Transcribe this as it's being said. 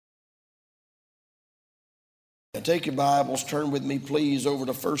Take your Bibles, turn with me please over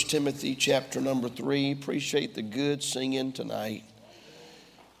to 1 Timothy chapter number 3. Appreciate the good singing tonight.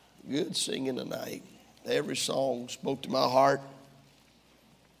 Good singing tonight. Every song spoke to my heart.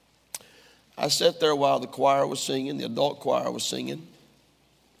 I sat there while the choir was singing, the adult choir was singing.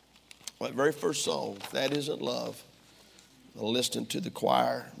 That very first song, If That Isn't Love. I listened to the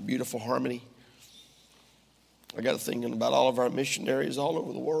choir, beautiful harmony. I got thinking about all of our missionaries all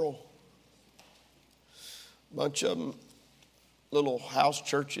over the world. A bunch of them, little house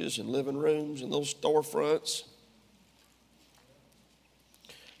churches and living rooms and those storefronts.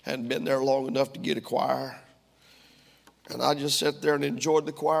 Hadn't been there long enough to get a choir. And I just sat there and enjoyed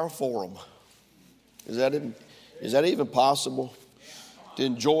the choir for them. Is that even possible? To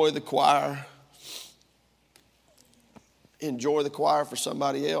enjoy the choir? Enjoy the choir for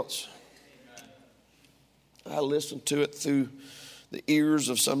somebody else? I listened to it through the ears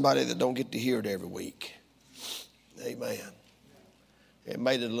of somebody that don't get to hear it every week. Amen. It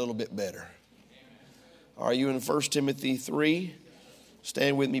made it a little bit better. Are you in 1 Timothy 3?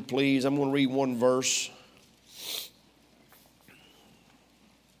 Stand with me, please. I'm going to read one verse.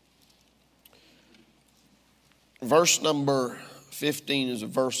 Verse number 15 is a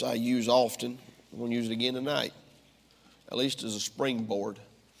verse I use often. I'm going to use it again tonight, at least as a springboard.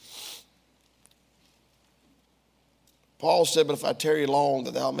 Paul said, "But if I tarry long,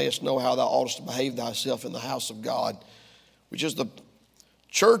 that thou mayest know how thou oughtest to behave thyself in the house of God, which is the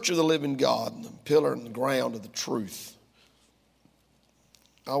church of the living God, the pillar and the ground of the truth."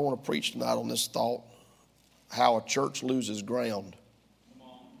 I want to preach tonight on this thought, how a church loses ground.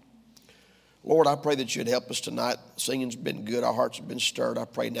 Lord, I pray that you'd help us tonight. Singing's been good. Our hearts have been stirred. I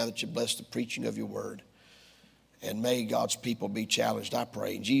pray now that you bless the preaching of your word. And may God's people be challenged, I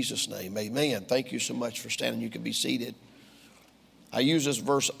pray. In Jesus' name, amen. Thank you so much for standing. You can be seated. I use this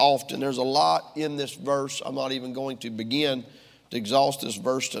verse often. There's a lot in this verse. I'm not even going to begin to exhaust this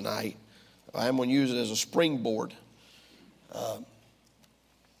verse tonight. I am going to use it as a springboard.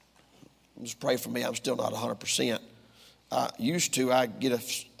 Just pray for me. I'm still not 100%. I'd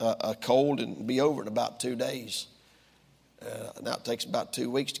get a cold and be over in about 2 days. Now it takes about 2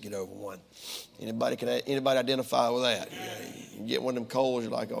 weeks to get over one. Anybody identify with that? You get one of them colds,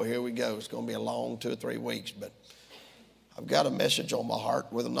 you're like, oh, here we go. It's going to be a long 2 or 3 weeks. But I've got a message on my heart.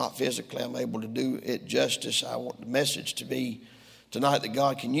 Whether or not physically I'm able to do it justice, I want the message to be tonight that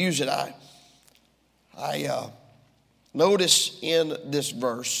God can use it. I notice in this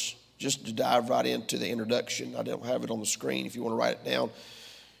verse, just to dive right into the introduction, I don't have it on the screen if you want to write it down. You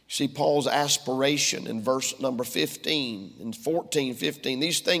see Paul's aspiration in verse number 15 and 14, 15.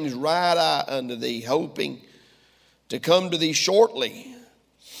 "These things write I unto thee, hoping to come to thee shortly.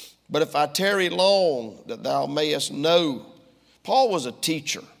 But if I tarry long, that thou mayest know." Paul was a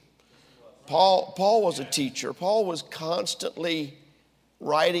teacher. Paul was a teacher. Paul was constantly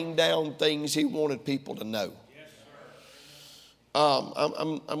writing down things he wanted people to know.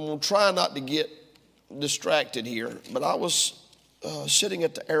 I'm going to try not to get distracted here, but I was sitting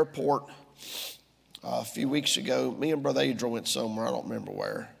at the airport a few weeks ago. Me and Brother Adriel went somewhere. I don't remember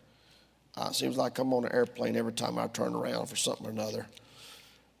where. It seems like I'm on an airplane every time I turn around for something or another.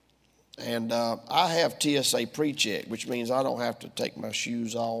 And I have TSA pre-check, which means I don't have to take my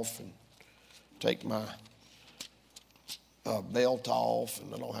shoes off and take my belt off,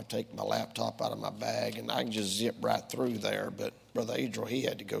 and I don't have to take my laptop out of my bag, and I can just zip right through there. But Brother Adriel, he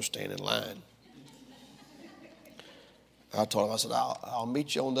had to go stand in line. I told him, I said, I'll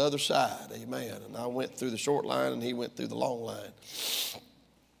meet you on the other side, amen. And I went through the short line, and he went through the long line.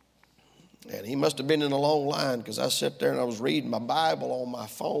 And he must have been in a long line, because I sat there and I was reading my Bible on my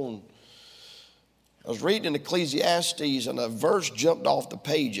phone. I was reading in Ecclesiastes, and a verse jumped off the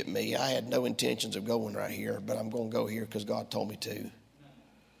page at me. I had no intentions of going right here, but I'm going to go here because God told me to.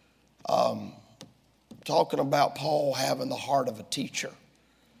 Talking about Paul having the heart of a teacher.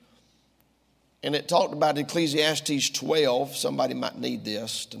 And it talked about Ecclesiastes 12. Somebody might need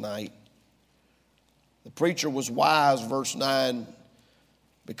this tonight. The preacher was wise, verse 9,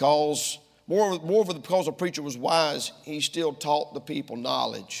 because because the preacher was wise, he still taught the people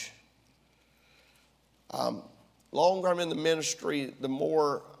knowledge. Longer I'm in the ministry, the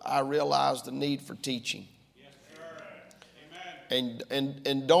more I realize the need for teaching. Yes, sir. Amen.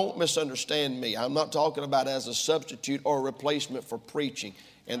 And don't misunderstand me. I'm not talking about as a substitute or a replacement for preaching.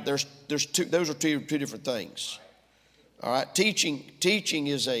 And those are two different things. All right. Teaching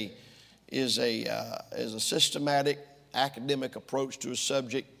is a systematic academic approach to a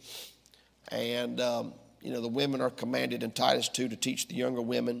subject. And the women are commanded in Titus 2 to teach the younger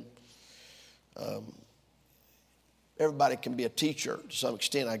women. Everybody can be a teacher to some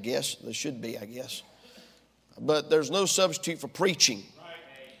extent, I guess. They should be, I guess. But there's no substitute for preaching.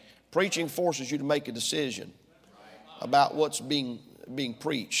 Preaching forces you to make a decision about what's being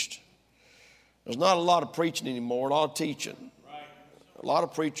preached. There's not a lot of preaching anymore, a lot of teaching. A lot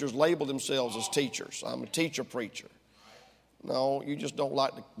of preachers label themselves as teachers. I'm a teacher preacher. No, you just don't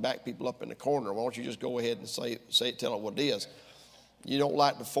like to back people up in the corner. Why don't you just go ahead and say it, tell it what it is. You don't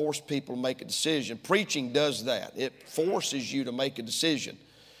like to force people to make a decision. Preaching does that. It forces you to make a decision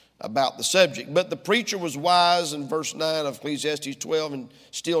about the subject. But the preacher was wise in verse 9 of Ecclesiastes 12 and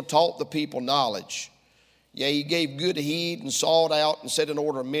still taught the people knowledge. Yea, he gave good heed and sought out and set in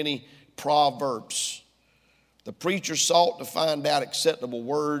order many proverbs. The preacher sought to find out acceptable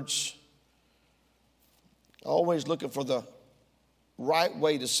words, always looking for the right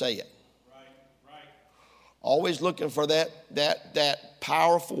way to say it. Always looking for that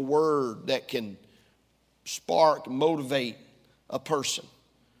powerful word that can spark, motivate a person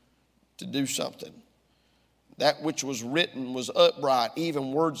to do something. That which was written was upright,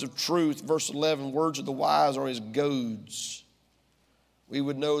 even words of truth. Verse 11, words of the wise are as goads. We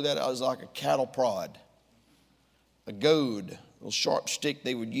would know that as like a cattle prod. A goad, a little sharp stick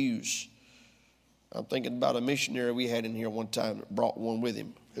they would use. I'm thinking about a missionary we had in here one time that brought one with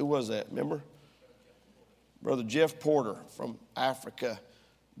him. Who was that, remember? Brother Jeff Porter from Africa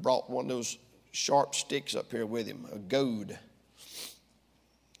brought one of those sharp sticks up here with him, a goad.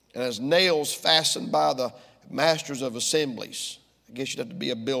 And as nails fastened by the masters of assemblies. I guess you'd have to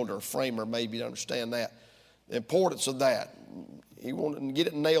be a builder, a framer maybe to understand that. The importance of that. He wanted to get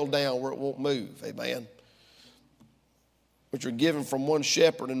it nailed down where it won't move. Amen. Which are given from one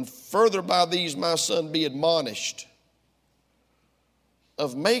shepherd. And further by these, my son, be admonished.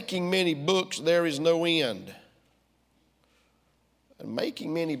 Of making many books, there is no end. And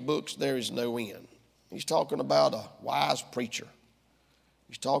making many books, there is no end. He's talking about a wise preacher.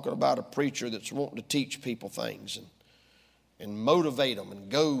 He's talking about a preacher that's wanting to teach people things and motivate them and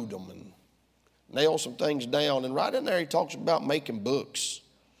goad them and nail some things down. And right in there he talks about making books.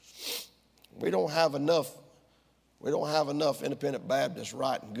 We don't have enough independent Baptists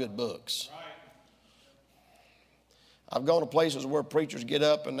writing good books. I've gone to places where preachers get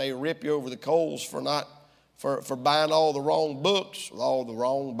up and they rip you over the coals for buying all the wrong books, with all the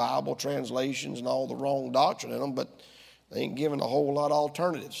wrong Bible translations and all the wrong doctrine in them, but they ain't giving a whole lot of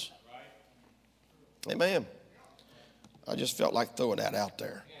alternatives. Amen. I just felt like throwing that out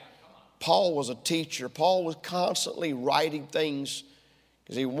there. Paul was a teacher. Paul was constantly writing things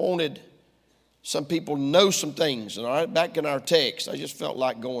because he wanted some people to know some things. And all right, back in our text, I just felt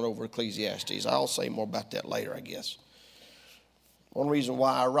like going over Ecclesiastes. I'll say more about that later, I guess. One reason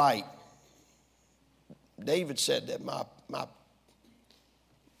why I write, David said that my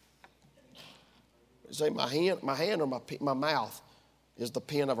hand or my mouth is the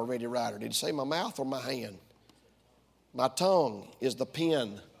pen of a ready writer. Did he say my mouth or my hand? My tongue is the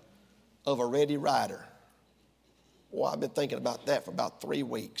pen of a ready writer. Well, I've been thinking about that for about 3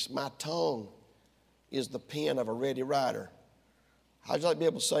 weeks. My tongue is the pen of a ready writer. How'd you like to be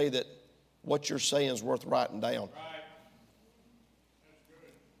able to say that what you're saying is worth writing down?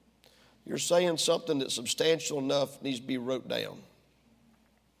 You're saying something that's substantial enough needs to be wrote down.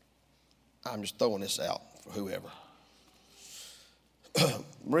 I'm just throwing this out for whoever.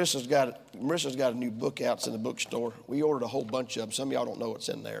 Marissa's got a new book out. It's in the bookstore. We ordered a whole bunch of them. Some of y'all don't know what's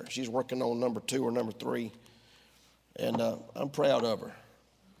in there. She's working on number 2 or number 3. And I'm proud of her.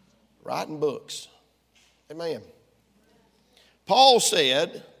 Writing books. Amen. Paul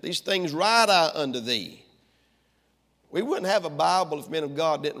said, these things write I unto thee. We wouldn't have a Bible if men of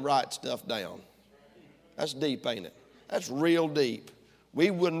God didn't write stuff down. That's deep, ain't it? That's real deep. We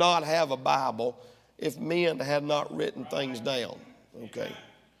would not have a Bible if men had not written things down. Okay.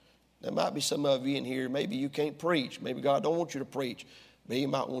 There might be some of you in here, maybe you can't preach. Maybe God don't want you to preach, but he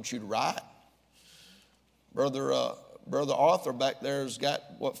might want you to write. Brother Arthur back there has got,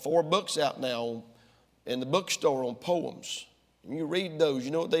 4 books out now in the bookstore on poems. When you read those,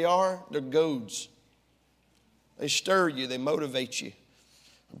 you know what they are? They're goads. They stir you. They motivate you.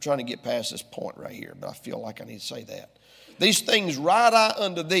 I'm trying to get past this point right here, but I feel like I need to say that. These things write I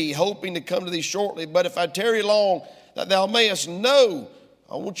unto thee, hoping to come to thee shortly. But if I tarry long, that thou mayest know.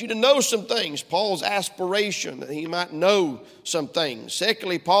 I want you to know some things. Paul's aspiration that he might know some things.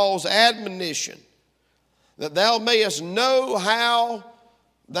 Secondly, Paul's admonition that thou mayest know how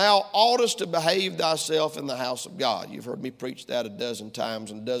thou oughtest to behave thyself in the house of God. You've heard me preach that a dozen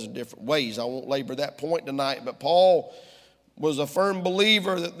times in a dozen different ways. I won't labor that point tonight, but Paul was a firm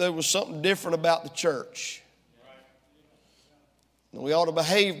believer that there was something different about the church. And we ought to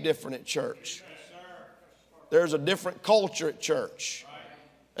behave different at church. There's a different culture at church.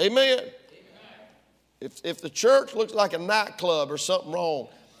 Amen. If the church looks like a nightclub or something wrong,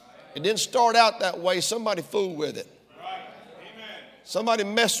 it didn't start out that way. Somebody fooled with it. Somebody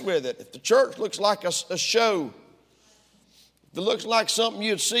messed with it. If the church looks like a show, if it looks like something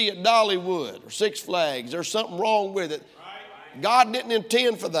you'd see at Dollywood or Six Flags, there's something wrong with it. God didn't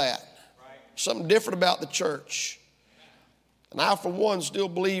intend for that. Something different about the church. And I, for one, still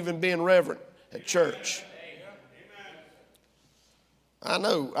believe in being reverent at church. I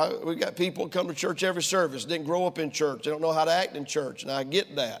know we got people that come to church every service, didn't grow up in church. They don't know how to act in church, and I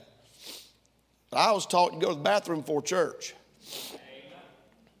get that. But I was taught to go to the bathroom before church.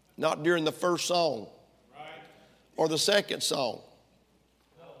 Not during the first song or the second song.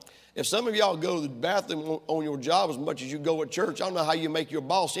 If some of y'all go to the bathroom on your job as much as you go at church, I don't know how you make your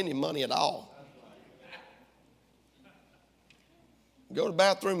boss any money at all. Go to the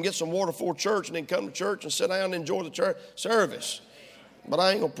bathroom, get some water before church, and then come to church and sit down and enjoy the church service. But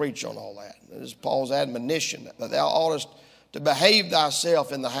I ain't going to preach on all that. This is Paul's admonition that thou oughtest to behave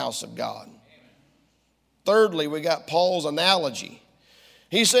thyself in the house of God. Thirdly, we got Paul's analogy.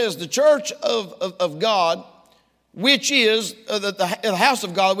 He says the church of God, which is the house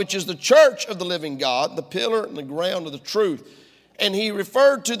of God, which is the church of the living God, the pillar and the ground of the truth. And he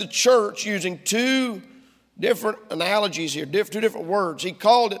referred to the church using two different analogies here, two different words. He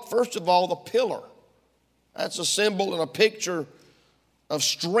called it, first of all, the pillar. That's a symbol and a picture of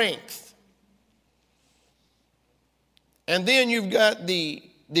strength. And then you've got the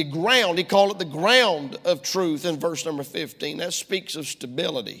ground. He called it the ground of truth in verse number 15. That speaks of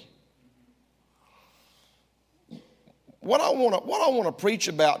stability. What I want to preach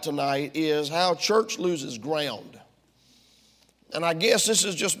about tonight is how church loses ground. And I guess this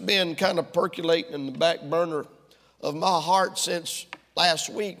has just been kind of percolating in the back burner of my heart since last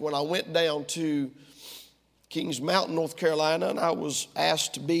week when I went down to Kings Mountain, North Carolina, and I was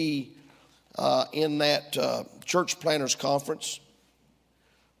asked to be in that church planners conference.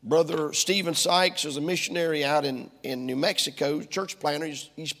 Brother Stephen Sykes is a missionary out in New Mexico, church planner.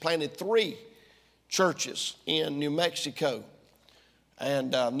 He's planted 3 churches in New Mexico,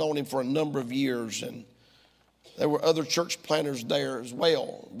 and I've known him for a number of years, and there were other church planners there as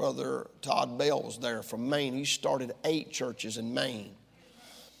well. Brother Todd Bell was there from Maine. He started 8 churches in Maine.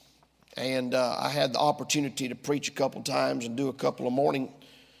 And I had the opportunity to preach a couple times and do a couple of morning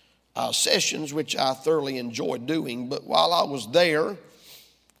sessions, which I thoroughly enjoyed doing. But while I was there,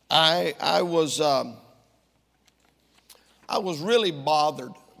 I was really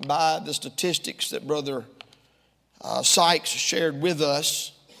bothered by the statistics that Brother Sykes shared with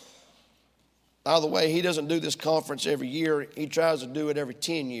us. By the way, he doesn't do this conference every year. He tries to do it every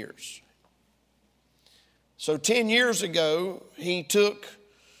 10 years. So 10 years ago, he took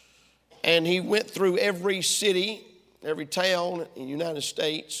and he went through every city, every town in the United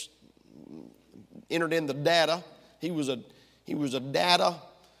States, entered in the data. He was a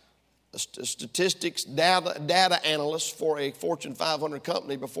statistics data analyst for a Fortune 500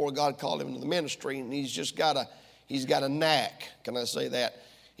 company before God called him into the ministry, and he's got a knack. Can I say that?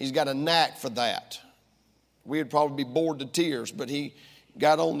 He's got a knack for that. We'd probably be bored to tears, but he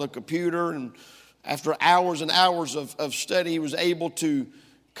got on the computer, and after hours and hours of study, he was able to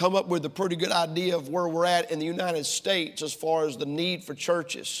come up with a pretty good idea of where we're at in the United States as far as the need for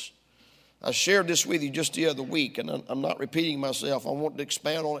churches. I shared this with you just the other week, and I'm not repeating myself. I want to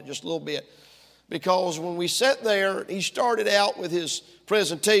expand on it just a little bit. Because when we sat there, he started out with his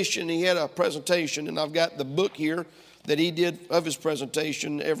presentation. He had a presentation, and I've got the book here that he did of his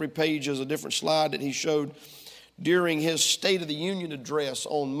presentation. Every page is a different slide that he showed during his State of the Union address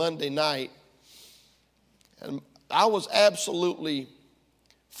on Monday night. And I was absolutely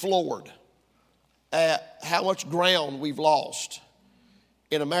floored at how much ground we've lost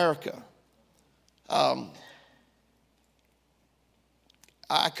in America.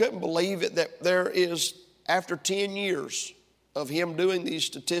 I couldn't believe it that there is, after 10 years of him doing these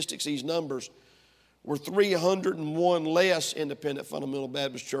statistics, these numbers, we're 301 less independent fundamental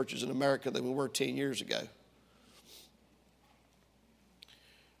Baptist churches in America than we were 10 years ago.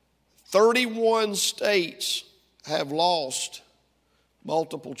 31 states have lost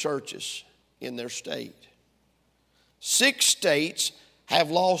multiple churches in their state. 6 states have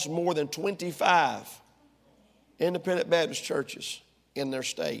lost more than 25 independent Baptist churches in their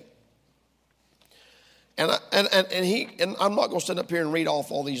state. And I'm not going to stand up here and read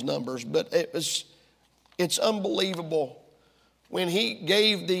off all these numbers, but it's unbelievable when he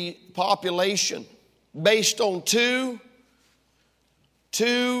gave the population based on two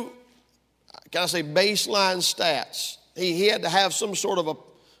can I say baseline stats. He had to have some sort of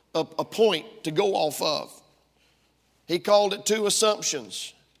a point to go off of. He called it 2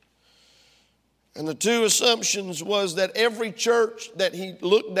 assumptions. And the two assumptions was that every church that he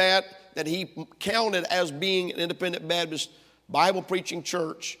looked at, that he counted as being an independent Baptist Bible preaching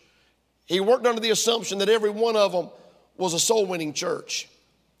church, he worked under the assumption that every one of them was a soul winning church.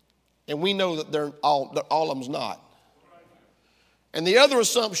 And we know that all of them's not. And the other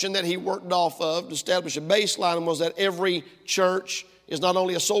assumption that he worked off of to establish a baseline was that every church is not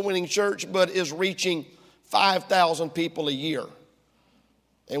only a soul winning church, but is reaching 5,000 people a year.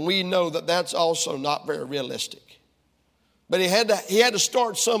 And we know that that's also not very realistic. But he had to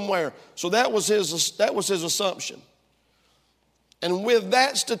start somewhere. So that was his assumption. And with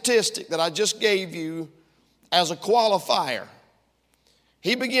that statistic that I just gave you as a qualifier,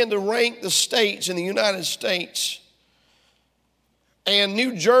 he began to rank the states in the United States. And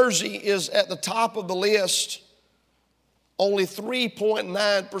New Jersey is at the top of the list. Only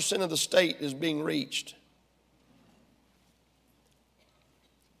 3.9% of the state is being reached.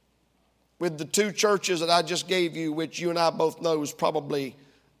 With the two churches that I just gave you, which you and I both know is probably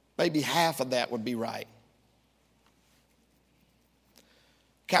maybe half of that would be right.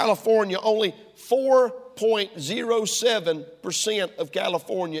 California, only 4.07% of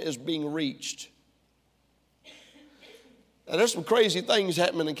California is being reached. Now, there's some crazy things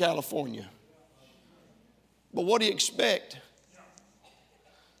happening in California. But what do you expect?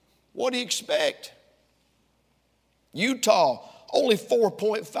 What do you expect? Utah, only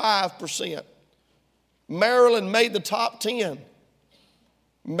 4.5%. Maryland made the top 10.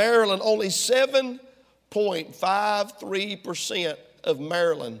 Maryland, only 7.53% of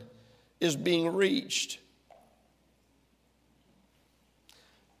Maryland is being reached.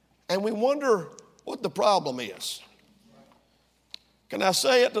 And we wonder what the problem is. Can I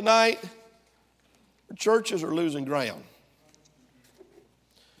say it tonight? Churches are losing ground.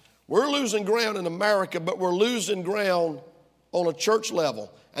 We're losing ground in America, but we're losing ground on a church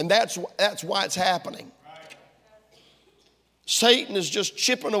level. And that's why it's happening. Satan is just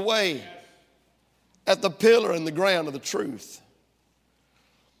chipping away at the pillar and the ground of the truth.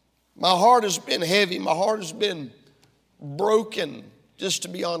 My heart has been heavy. My heart has been broken, just to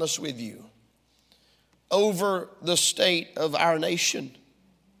be honest with you, over the state of our nation.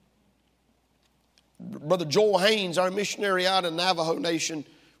 Brother Joel Haynes, our missionary out in Navajo Nation,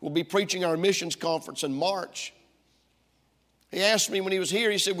 will be preaching our missions conference in March. He asked me when he was here,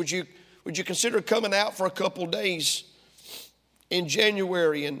 he said, would you consider coming out for a couple of days in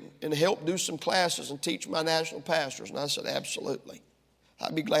January and help do some classes and teach my national pastors? And I said, absolutely.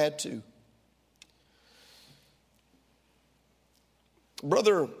 I'd be glad to.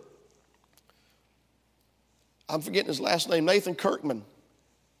 Brother, I'm forgetting his last name, Nathan Kirkman,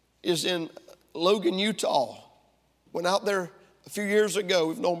 is in Logan, Utah. Went out there a few years ago.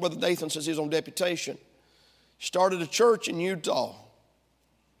 We've known Brother Nathan since he was on deputation. Started a church in Utah,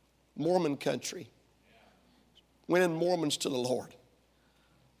 Mormon country, winning Mormons to the Lord.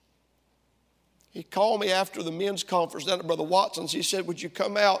 He called me after the men's conference down at Brother Watson's. He said, would you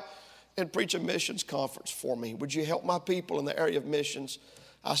come out and preach a missions conference for me? Would you help my people in the area of missions?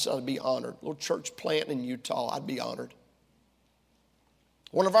 I said, I'd be honored. Little church plant in Utah, I'd be honored.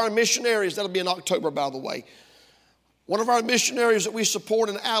 One of our missionaries, that'll be in October, by the way. One of our missionaries that we support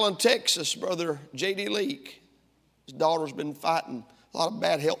in Allen, Texas, Brother J.D. Leake. His daughter's been fighting a lot of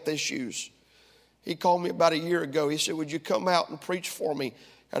bad health issues. He called me about a year ago. He said, would you come out and preach for me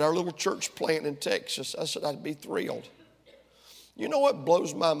at our little church plant in Texas? I said, I'd be thrilled. You know what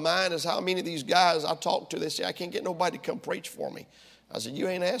blows my mind is how many of these guys I talk to, they say, I can't get nobody to come preach for me. I said, you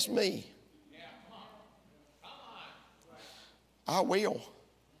ain't asked me. I will.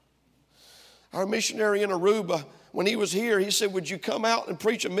 Our missionary in Aruba, when he was here, he said, would you come out and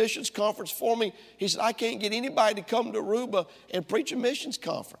preach a missions conference for me? He said, I can't get anybody to come to Aruba and preach a missions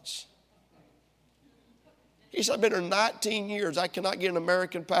conference. He said, I've been here 19 years. I cannot get an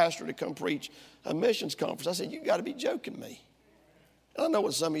American pastor to come preach a missions conference. I said, you got to be joking me. And I know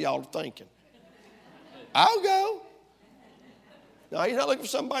what some of y'all are thinking. I'll go. No, he's not looking for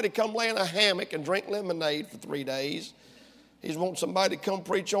somebody to come lay in a hammock and drink lemonade for 3 days. He's wanting somebody to come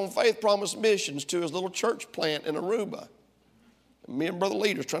preach on Faith Promise Missions to his little church plant in Aruba. And me and Brother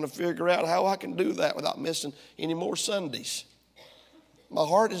Leader's trying to figure out how I can do that without missing any more Sundays. My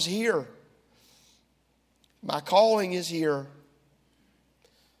heart is here. My calling is here.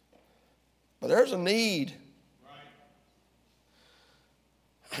 But there's a need.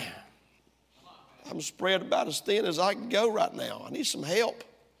 I'm spread about as thin as I can go right now. I need some help.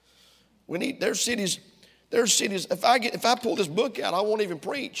 There's cities, if I pull this book out, I won't even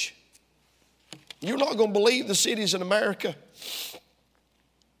preach. You're not going to believe the cities in America.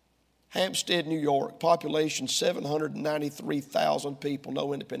 Hampstead, New York, population 793,000 people,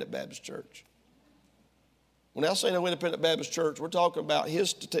 no independent Baptist church. When I say no independent Baptist church, we're talking about his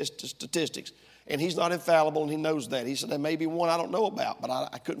statistics. And he's not infallible, and he knows that. He said there may be one I don't know about, but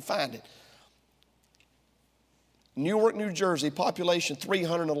I couldn't find it. Newark, New Jersey, population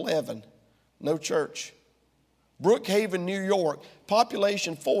 311, no church. Brookhaven, New York,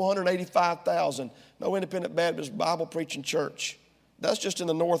 population 485,000, no independent Baptist Bible preaching church. That's just in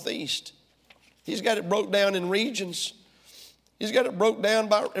the Northeast. He's got it broke down in regions. He's got it broke down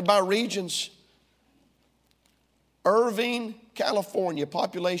by regions. Irving, California,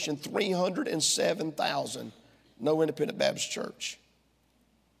 population 307,000, no independent Baptist church.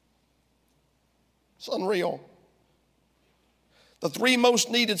 It's unreal. The three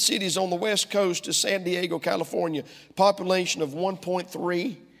most needed cities on the West Coast is San Diego, California, population of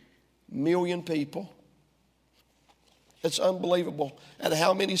 1.3 million people. It's unbelievable. And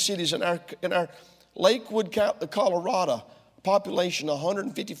how many cities in our Lakewood, Colorado, population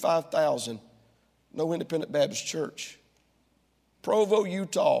 155,000, no independent Baptist church. Provo,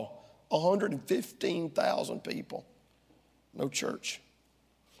 Utah, 115,000 people, no church.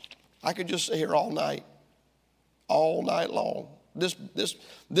 I could just sit here all night long.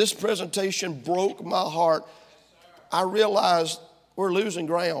 This presentation broke my heart. I realized we're losing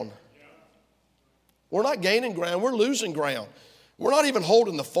ground. We're not gaining ground, we're losing ground. We're not even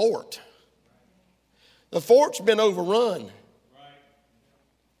holding the fort. The fort's been overrun.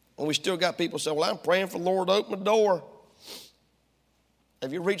 And we still got people saying, well, I'm praying for the Lord to open the door.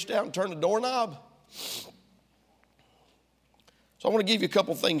 Have you reached out and turned the doorknob? So I want to give you a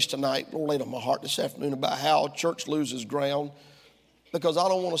couple things tonight. Lord laid on my heart this afternoon about how a church loses ground, because I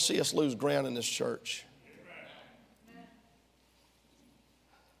don't want to see us lose ground in this church.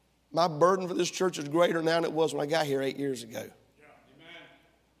 My burden for this church is greater now than it was when I got here 8 years ago.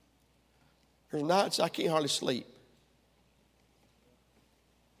 There's nights I can't hardly sleep.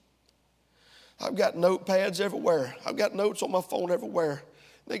 I've got notepads everywhere. I've got notes on my phone everywhere.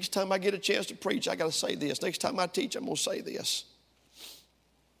 Next time I get a chance to preach, I got to say this. Next time I teach, I'm going to say this.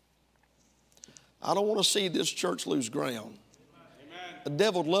 I don't want to see this church lose ground. Amen. The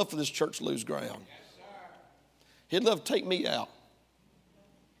devil would love for this church to lose ground. Yes, he'd love to take me out.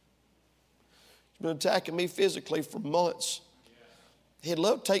 He's been attacking me physically for months. He'd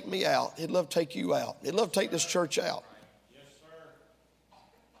love to take me out. He'd love to take you out. He'd love to take this church out. Yes, sir.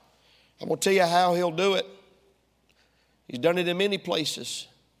 I'm going to tell you how he'll do it. He's done it in many places,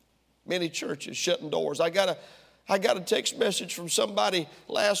 many churches, shutting doors. I got a text message from somebody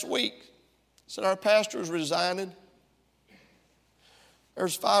last week. Said our pastor is resigning.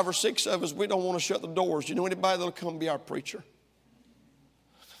 There's 5 or 6 of us. We don't want to shut the doors. You know anybody that'll come be our preacher?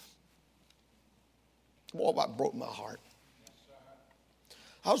 Boy, that broke my heart.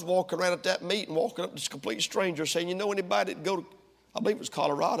 I was walking around at that meeting, walking up to this complete stranger saying, you know anybody that go to, I believe it was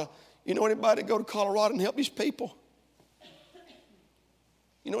Colorado, you know anybody that go to Colorado and help these people?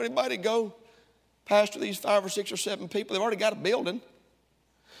 You know anybody that go pastor these 5 or 6 or 7 people? They've already got a building.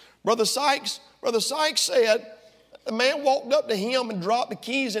 Brother Sykes said a man walked up to him and dropped the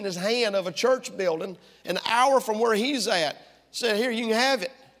keys in his hand of a church building an hour from where he's at. Said, here, you can have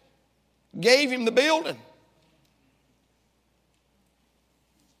it. Gave him the building.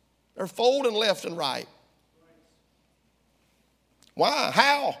 They're folding left and right. Why?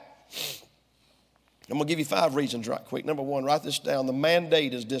 How? I'm going to give you 5 reasons right quick. Number 1, write this down. The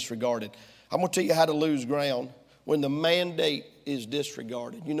mandate is disregarded. I'm going to tell you how to lose ground when the mandate is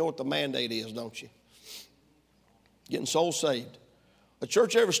disregarded. You know what the mandate is, don't you? Getting souls saved. A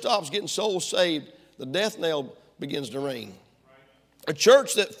church ever stops getting souls saved, the death knell begins to ring. A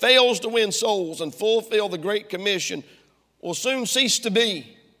church that fails to win souls and fulfill the Great Commission will soon cease to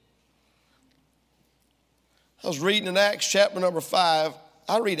be. I was reading in Acts chapter number 5.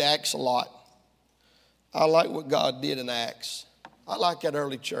 I read Acts a lot. I like what God did in Acts. I like that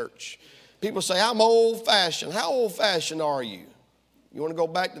early church. People say, I'm old-fashioned. How old-fashioned are you? You want to go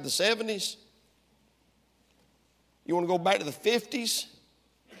back to the 70s? You want to go back to the 50s?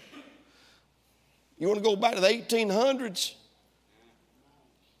 You want to go back to the 1800s?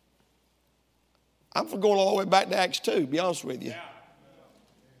 I'm for going all the way back to Acts 2, to be honest with you.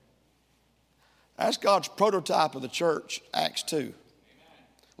 That's God's prototype of the church, Acts 2.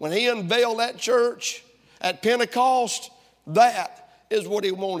 When he unveiled that church at Pentecost, that is what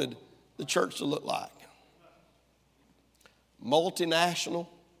he wanted the church to look like. Multinational,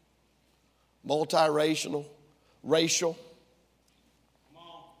 multiracial, racial.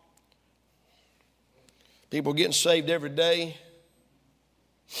 People getting saved every day.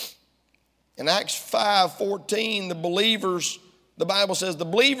 In Acts 5:14, the believers, the Bible says, the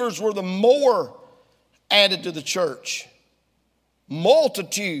believers were the more added to the church.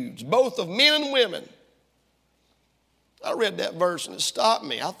 Multitudes, both of men and women, I read that verse and it stopped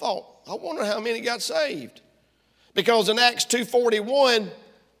me. I thought, I wonder how many got saved. Because in Acts 2:41,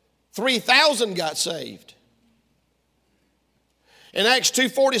 3,000 got saved. In Acts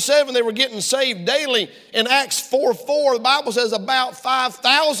 2:47, they were getting saved daily. In Acts 4:4, the Bible says about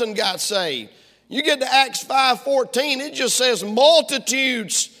 5,000 got saved. You get to Acts 5:14, it just says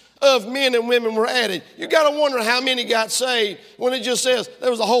multitudes of men and women were added. You got to wonder how many got saved when it just says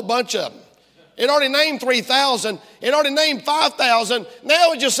there was a whole bunch of them. It already named 3,000. It already named 5,000.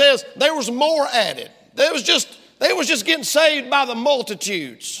 Now it just says there was more added. They was just getting saved by the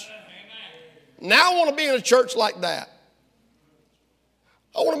multitudes. Now I want to be in a church like that.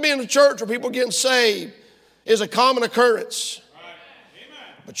 I want to be in a church where people getting saved is a common occurrence.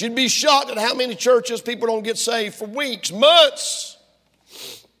 But you'd be shocked at how many churches people don't get saved for weeks, months.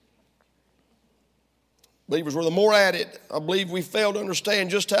 Believers were the more added. I believe we fail to understand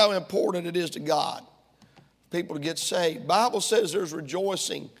just how important it is to God for people to get saved. The Bible says there's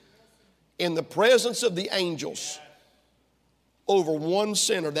rejoicing in the presence of the angels over one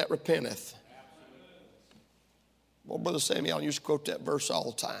sinner that repenteth. Well, Brother Samuel used to quote that verse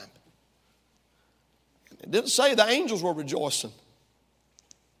all the time. It didn't say the angels were rejoicing.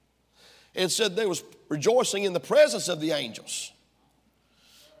 It said they was rejoicing in the presence of the angels.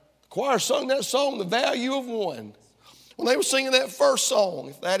 The choir sung that song, The Value of One. When they were singing that first song,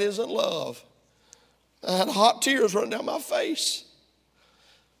 If That Isn't Love, I had hot tears running down my face.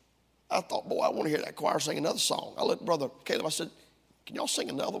 I thought, boy, I want to hear that choir sing another song. I looked at Brother Caleb, I said, can y'all sing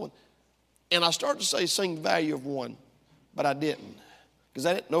another one? And I started to say, sing The Value of One, but I didn't, because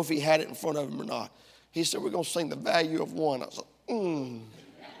I didn't know if he had it in front of him or not. He said, we're going to sing The Value of One. I said,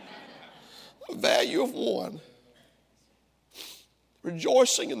 The value of one.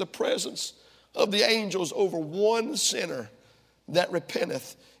 Rejoicing in the presence of the angels over one sinner that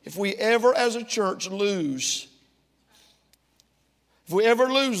repenteth. If we ever as a church lose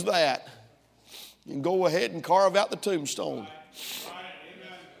that, you can go ahead and carve out the tombstone.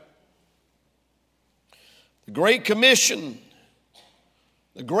 The Great Commission,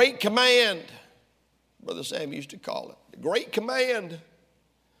 the Great Command, Brother Sam used to call it, the Great Command.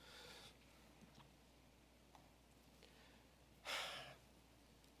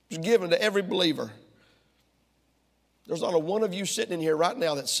 It was given to every believer. There's not a one of you sitting in here right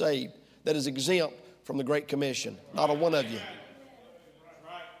now that's saved that is exempt from the Great Commission. Not a one of you. It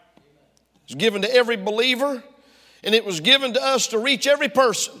was given to every believer, and it was given to us to reach every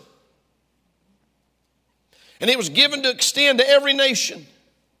person. And it was given to extend to every nation.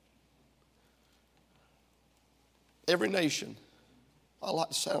 Every nation. I like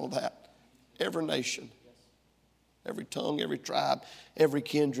the sound of that. Every nation. Every tongue, every tribe, every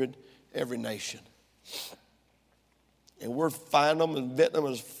kindred, every nation. And we're finding them and vetting them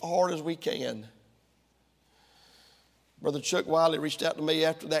as hard as we can. Brother Chuck Wiley reached out to me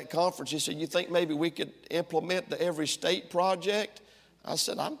after that conference. He said, you think maybe we could implement the Every State project? I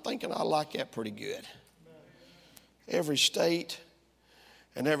said, I'm thinking I like that pretty good. Every state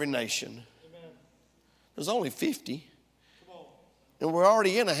and every nation. There's only 50. And we're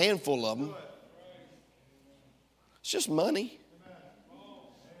already in a handful of them. It's just money.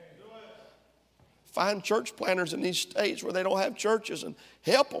 Find church planners in these states where they don't have churches and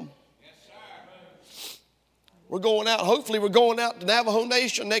help them. We're going out, hopefully we're going out to Navajo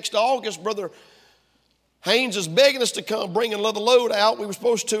Nation next August. Brother Haynes is begging us to come bring another load out. We were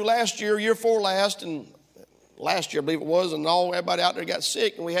supposed to last year, year before last, and last year I believe it was, and everybody out there got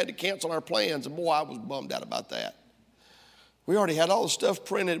sick and we had to cancel our plans. And boy, I was bummed out about that. We already had all the stuff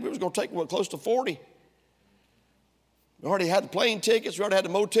printed. We was going to take, close to 40. We already had the plane tickets. We already had the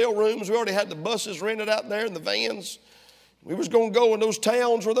motel rooms. We already had the buses rented out there and the vans. We was going to go in those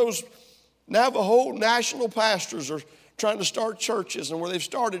towns where those Navajo national pastors are trying to start churches and where they've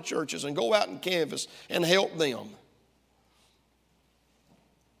started churches and go out and canvass and help them.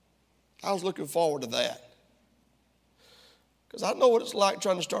 I was looking forward to that. Because I know what it's like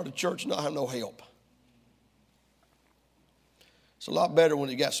trying to start a church and not have no help. It's a lot better when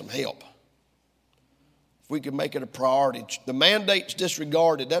you got some help. We could make it a priority. The mandate's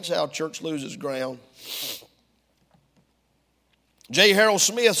disregarded. That's how church loses ground. J. Harold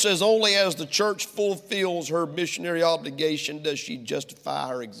Smith says, only as the church fulfills her missionary obligation does she justify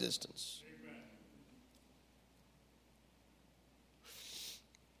her existence. Amen.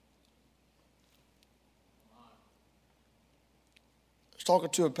 I was talking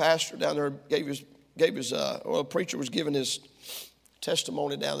to a pastor down there, a preacher was giving his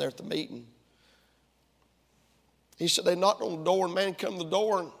testimony down there at the meeting. He said they knocked on the door and man come to the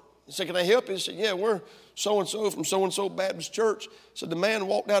door and he said, can I help you? He said, yeah, we're so-and-so from so-and-so Baptist Church. So the man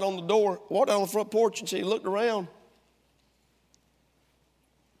walked out on the front porch and said, he looked around.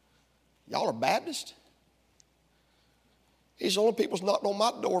 Y'all are Baptist? He said, the only people that's knocked on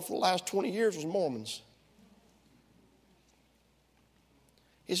my door for the last 20 years was Mormons.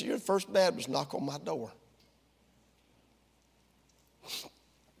 He said, you're the first Baptist to knock on my door.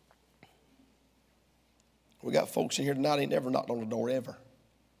 We got folks in here tonight ain't never knocked on the door ever.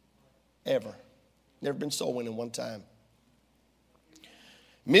 Ever. Never been soul winning one time.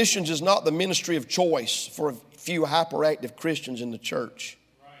 Missions is not the ministry of choice for a few hyperactive Christians in the church.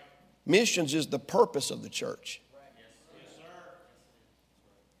 Right. Missions is the purpose of the church. Right. Yes, sir.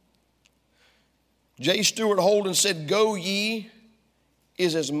 J. Stuart Holden said, "Go ye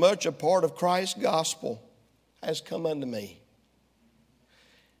is as much a part of Christ's gospel as come unto me."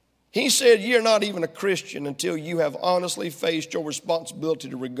 He said, "Ye are not even a Christian until you have honestly faced your responsibility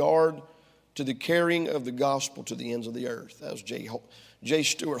to regard to the carrying of the gospel to the ends of the earth." That was J.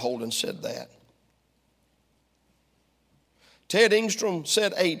 Stuart Holden said that. Ted Engstrom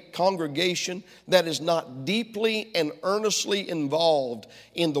said, "A congregation that is not deeply and earnestly involved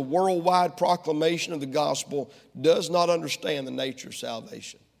in the worldwide proclamation of the gospel does not understand the nature of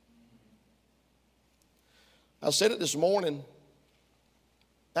salvation." I said it this morning.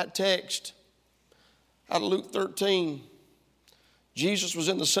 That text out of Luke 13, Jesus was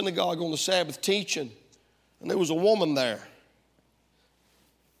in the synagogue on the Sabbath teaching, and there was a woman there.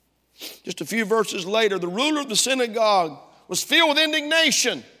 Just a few verses later, the ruler of the synagogue was filled with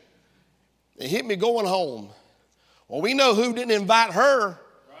indignation. It hit me going home. Well, we know who didn't invite her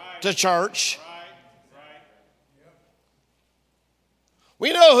to church.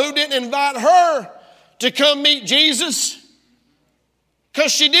 We know who didn't invite her to come meet Jesus.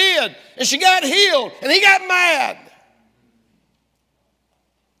 Because she did, and she got healed, and he got mad.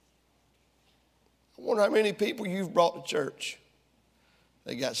 I wonder how many people you've brought to church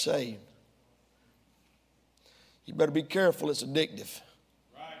that got saved. You better be careful, it's addictive.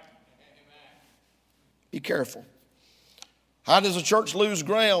 Right. Be careful. How does a church lose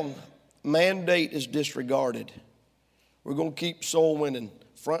ground? Mandate is disregarded. We're going to keep soul winning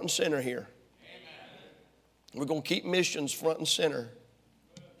front and center here. Amen. We're going to keep missions front and center.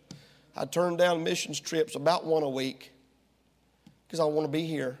 I turn down missions trips about one a week because I want to be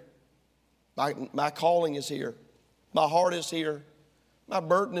here. My calling is here. My heart is here. My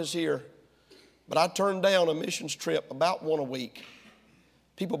burden is here. But I turn down a missions trip about one a week.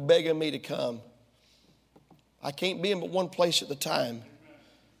 People begging me to come. I can't be in but one place at a time.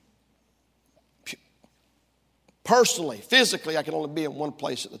 Personally, physically, I can only be in one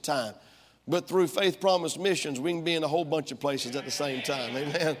place at a time. But through Faith Promise Missions, we can be in a whole bunch of places at the same time.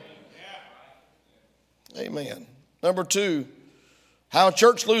 Amen. Amen. Number 2, how a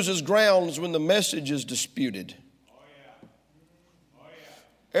church loses ground is when the message is disputed.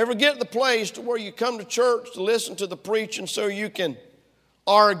 Ever get to the place to where you come to church to listen to the preaching so you can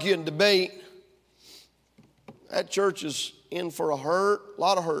argue and debate? That church is in for a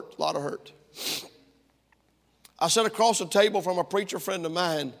lot of hurt. I sat across the table from a preacher friend of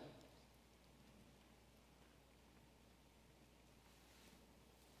mine.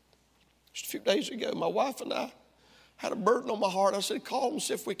 Just a few days ago, my wife and I had a burden on my heart. I said, call them and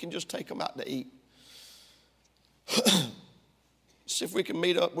see if we can just take them out to eat. See if we can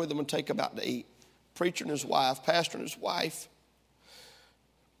meet up with them and take them out to eat. Preacher and his wife, pastor and his wife.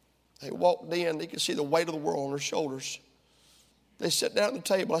 They walked in. They could see the weight of the world on their shoulders. They sat down at the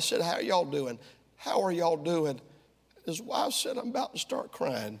table. I said, how are y'all doing? How are y'all doing? His wife said, I'm about to start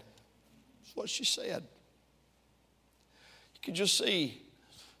crying. That's what she said. You could just see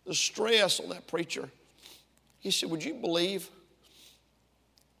the stress on that preacher. He said, would you believe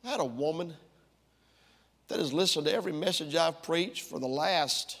I had a woman that has listened to every message I've preached for the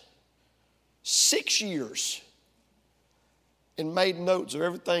last 6 years and made notes of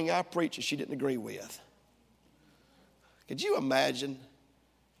everything I preached that she didn't agree with. Could you imagine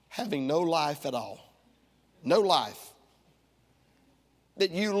having no life at all? No life.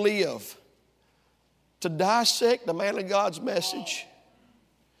 That you live to dissect the man of God's message,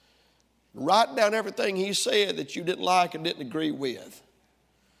 write down everything he said that you didn't like and didn't agree with.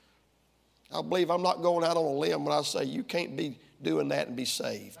 I believe I'm not going out on a limb when I say you can't be doing that and be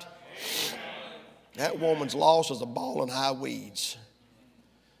saved. That woman's lost as a ball in high weeds.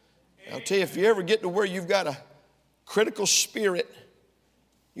 I'll tell you, if you ever get to where you've got a critical spirit,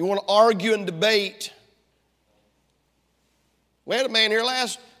 you want to argue and debate. We had a man here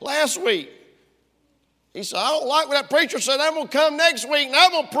last week. He said, I don't like what that preacher said. I'm going to come next week and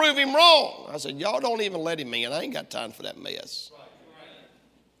I'm going to prove him wrong. I said, y'all don't even let him in. I ain't got time for that mess.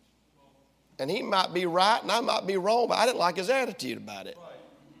 And he might be right and I might be wrong, but I didn't like his attitude about it.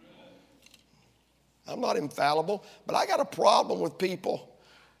 I'm not infallible, but I got a problem with people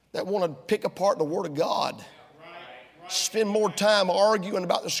that want to pick apart the Word of God. Spend more time arguing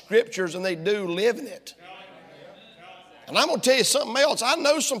about the Scriptures than they do living it. And I'm going to tell you something else. I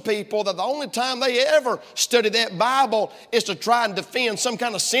know some people that the only time they ever study that Bible is to try and defend some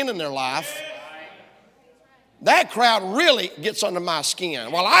kind of sin in their life. That crowd really gets under my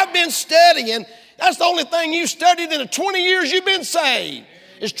skin. Well, I've been studying. That's the only thing you studied in the 20 years you've been saved,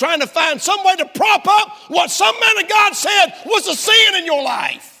 is trying to find some way to prop up what some man of God said was a sin in your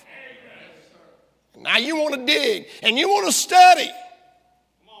life. Now you want to dig and you want to study.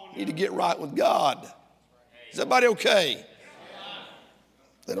 You need to get right with God. Is everybody okay?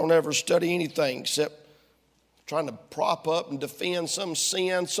 They don't ever study anything except trying to prop up and defend some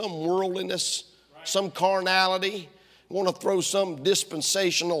sin, some worldliness, some carnality. Want to throw some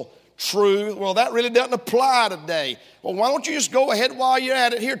dispensational truth. Well, that really doesn't apply today. Well, why don't you just go ahead while you're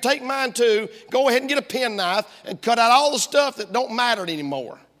at it? Here, take mine too. Go ahead and get a penknife and cut out all the stuff that don't matter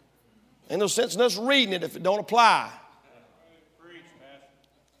anymore. Ain't no sense in us reading it if it don't apply.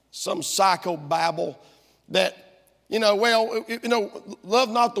 Some psychobabble that, love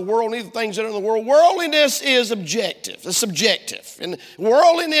not the world, neither things that are in the world. Worldliness is objective. It's subjective. And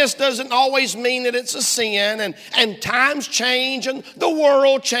worldliness doesn't always mean that it's a sin. And times change and the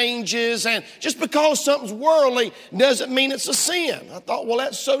world changes. And just because something's worldly doesn't mean it's a sin. I thought, well,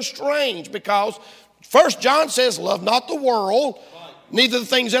 that's so strange, because 1 John says, love not the world, neither the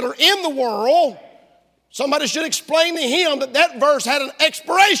things that are in the world. Somebody should explain to him that verse had an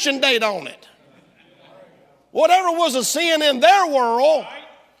expiration date on it. Whatever was a sin in their world,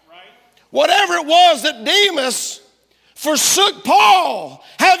 whatever it was that Demas forsook Paul,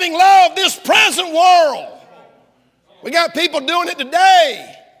 having loved this present world. We got people doing it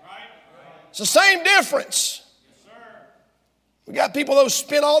today. It's the same difference. We got people that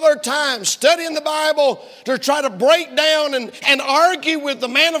spend all their time studying the Bible to try to break down and argue with the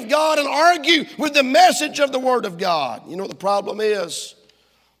man of God and argue with the message of the Word of God. You know what the problem is?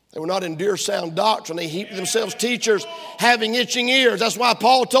 They will not endure sound doctrine. They heap themselves teachers having itching ears. That's why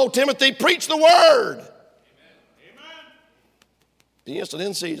Paul told Timothy, preach the Word. Amen. Be instant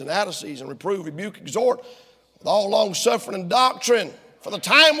in season, out of season, reprove, rebuke, exhort with all long suffering and doctrine. For the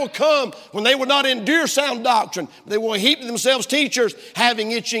time will come when they will not endure sound doctrine. They will heap themselves teachers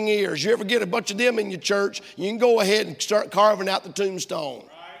having itching ears. You ever get a bunch of them in your church, you can go ahead and start carving out the tombstone.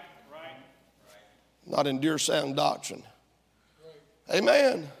 Right. Not endure sound doctrine.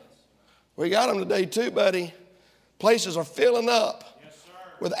 Amen. We got them today too, buddy. Places are filling up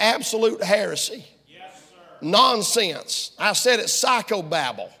with absolute heresy. Nonsense. I said it's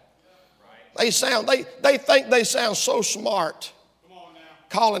psychobabble. They think they sound so smart.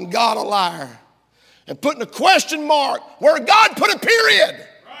 Calling God a liar and putting a question mark where God put a period.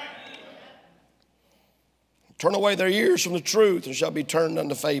 Turn away their ears from the truth and shall be turned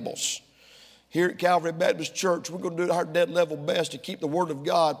unto fables. Here at Calvary Baptist Church, we're going to do our dead level best to keep the Word of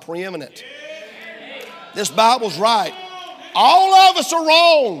God preeminent. This Bible's right. All of us are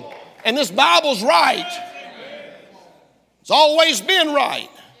wrong, and this Bible's right. It's always been right.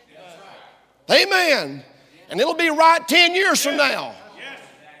 Amen. And it'll be right 10 years from now.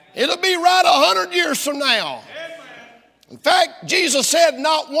 It'll be right 100 years from now. In fact, Jesus said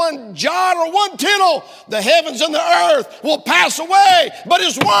not one jot or one tittle, the heavens and the earth will pass away, but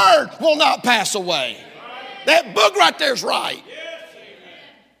His Word will not pass away. That book right there is right.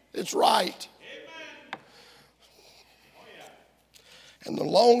 It's right. And the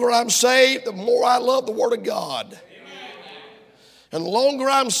longer I'm saved, the more I love the Word of God. And the longer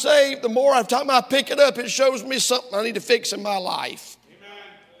I'm saved, the more every time I pick it up, it shows me something I need to fix in my life.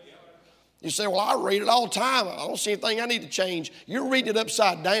 You say, well, I read it all the time. I don't see anything I need to change. You're reading it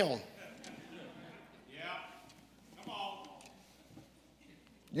upside down. Come on.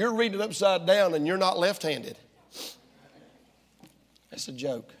 You're reading it upside down and you're not left-handed. That's a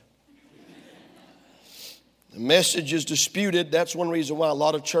joke. The message is disputed. That's one reason why a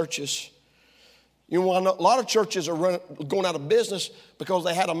lot of churches, a lot of churches are going out of business because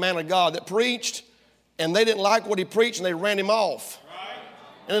they had a man of God that preached and they didn't like what he preached and they ran him off.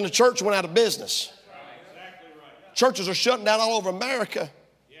 And then the church went out of business. Exactly right. Churches are shutting down all over America.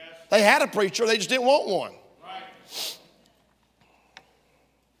 Yes. They had a preacher, they just didn't want one. Right.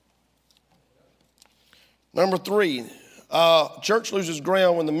 Number 3, church loses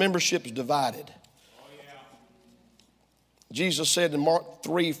ground when the membership is divided. Oh, yeah. Jesus said in Mark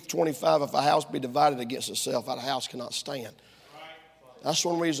 3:25, if a house be divided against itself, that house cannot stand. Right. That's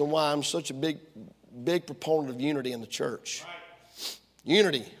one reason why I'm such a big proponent of unity in the church. Right.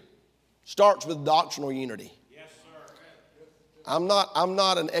 Unity starts with doctrinal unity. Yes, sir. I'm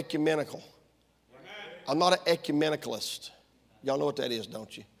not an ecumenical. Amen. I'm not an ecumenicalist. Y'all know what that is,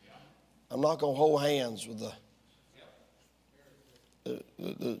 don't you? Yes, I'm not going to hold hands with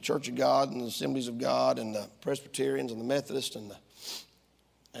the Church of God and the Assemblies of God and the Presbyterians and the Methodists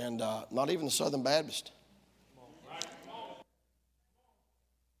and not even the Southern Baptist.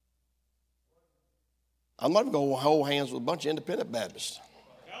 I'm not even going to hold hands with a bunch of independent Baptists.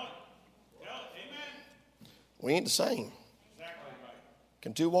 We ain't the same.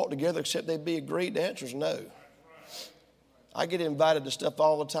 Can two walk together except they be agreed? The answer is no. I get invited to stuff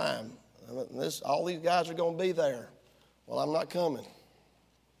all the time. All these guys are going to be there. Well, I'm not coming.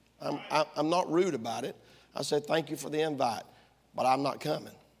 I'm not rude about it. I say thank you for the invite, but I'm not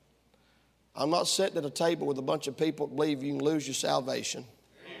coming. I'm not sitting at a table with a bunch of people that believe you can lose your salvation.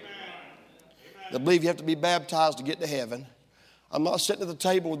 That believe you have to be baptized to get to heaven. I'm not sitting at the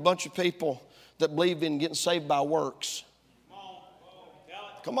table with a bunch of people that believe in getting saved by works.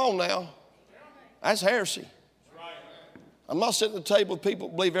 Come on now. That's heresy. I'm not sitting at the table with people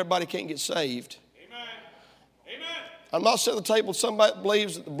that believe everybody can't get saved. I'm not sitting at the table with somebody that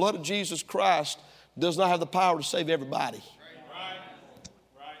believes that the blood of Jesus Christ does not have the power to save everybody.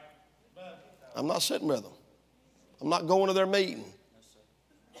 I'm not sitting with them. I'm not going to their meeting.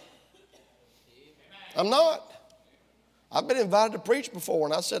 I'm not. I've been invited to preach before,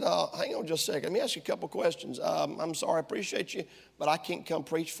 and I said, hang on just a second. Let me ask you a couple questions. I'm sorry, I appreciate you, but I can't come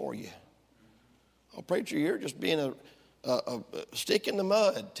preach for you. Oh, preacher, you're just being a stick in the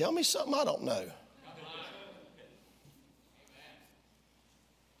mud. Tell me something I don't know.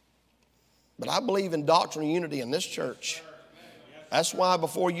 But I believe in doctrinal unity in this church. That's why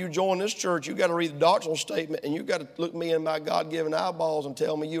before you join this church, you got to read the doctrinal statement, and you got to look me in my God-given eyeballs and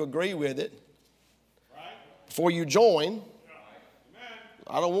tell me you agree with it. Before you join.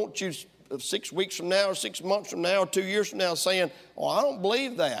 I don't want you 6 weeks from now or 6 months from now or 2 years from now saying, oh, I don't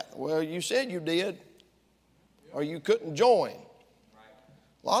believe that. Well, you said you did, or you couldn't join.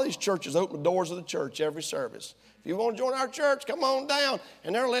 A lot of these churches open the doors of the church every service. If you want to join our church, come on down.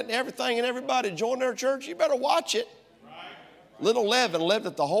 And they're letting everything and everybody join their church. You better watch it. Little leaven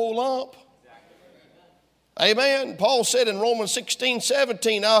leaveneth the whole lump. Amen. Paul said in Romans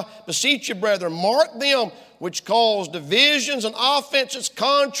 16:17, I beseech you, brethren, mark them which cause divisions and offenses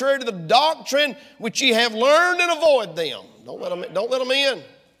contrary to the doctrine which ye have learned, and avoid them. Don't let them in. Don't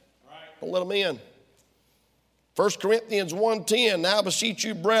let them in. 1 Corinthians 1:10, now I beseech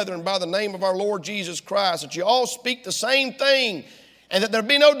you, brethren, by the name of our Lord Jesus Christ, that you all speak the same thing, and that there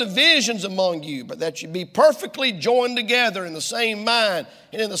be no divisions among you, but that you be perfectly joined together in the same mind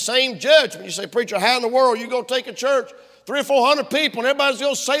and in the same judgment. You say, preacher, how in the world are you going to take a church, 300 or 400 people, and everybody's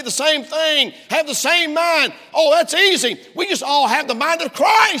going to say the same thing, have the same mind? Oh, that's easy. We just all have the mind of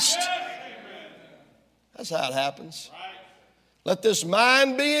Christ. That's how it happens. Let this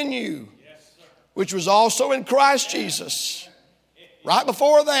mind be in you, which was also in Christ Jesus. Right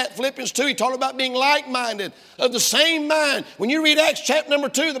before that, Philippians 2, he talked about being like-minded, of the same mind. When you read Acts chapter number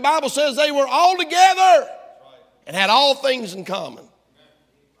 2, the Bible says they were all together and had all things in common.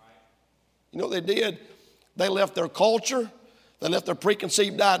 You know what they did? They left their culture. They left their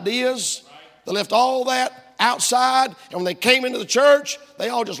preconceived ideas. They left all that outside. And when they came into the church, they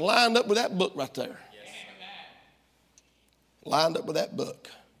all just lined up with that book right there. Lined up with that book.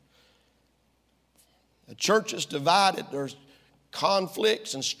 The church is divided. There's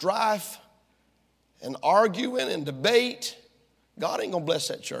conflicts and strife and arguing and debate. God ain't going to bless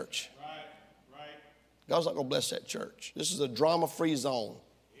that church. God's not going to bless that church. This is a drama-free zone.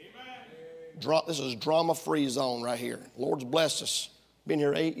 This is a drama-free zone right here. Lord's blessed us. Been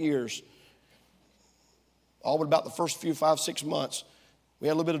here 8 years. All but about the first few 5-6 months, we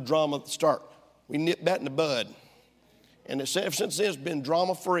had a little bit of drama at the start. We nipped that in the bud. And ever since then, it's been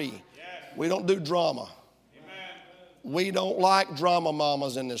drama-free. We don't do drama. We don't like drama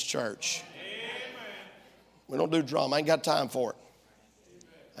mamas in this church. We don't do drama. I ain't got time for it.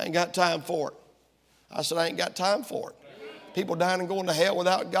 I ain't got time for it. I said, I ain't got time for it. People dying and going to hell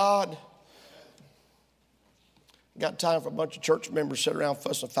without God. Got time for a bunch of church members to sit around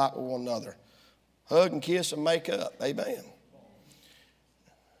fuss and fight with one another. Hug and kiss and make up. Amen.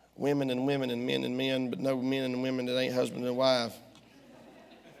 Women and women and men and men, but no men and women that ain't husband and wife.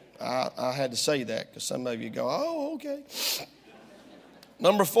 I had to say that because some of you go, oh, okay.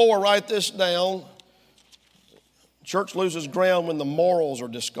 Number 4, write this down. Church loses ground when the morals are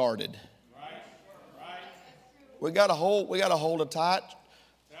discarded. We got to hold a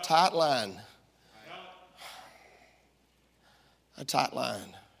tight line. A tight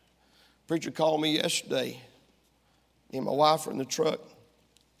line. Preacher called me yesterday. Me and my wife were in the truck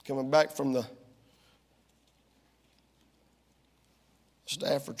coming back from the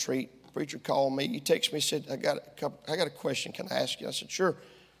staff retreat. Preacher called me. He texted me, said, I got a question. Can I ask you? I said, sure.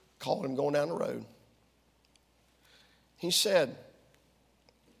 Called him going down the road. He said,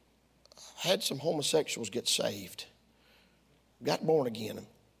 I had some homosexuals get saved, got born again,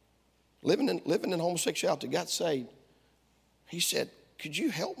 living in homosexuality, got saved. He said, could you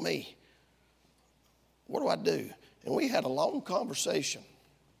help me? What do I do? And we had a long conversation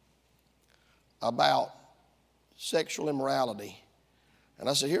about sexual immorality. And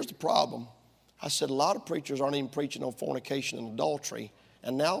I said, here's the problem. I said, a lot of preachers aren't even preaching on fornication and adultery.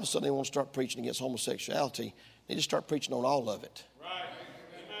 And now all of a sudden they want to start preaching against homosexuality. They just start preaching on all of it. Right.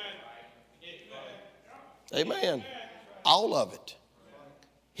 Amen. All of it.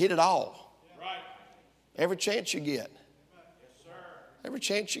 Hit it all. Right. Every chance you get. Yes, sir. Every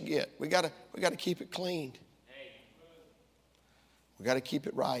chance you get. We got to keep it clean. We got to keep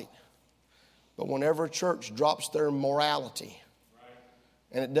it right. But whenever a church drops their morality,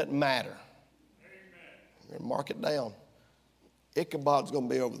 and it doesn't matter, mark it down. Ichabod's going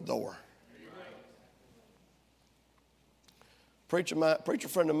to be over the door. Preacher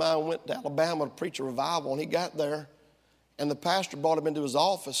friend of mine went to Alabama to preach a revival, and he got there, and the pastor brought him into his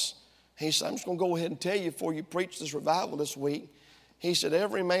office. He said, I'm just going to go ahead and tell you before you preach this revival this week. He said,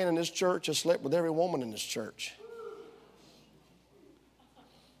 every man in this church has slept with every woman in this church.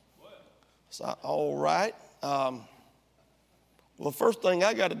 So, all right. Well, the first thing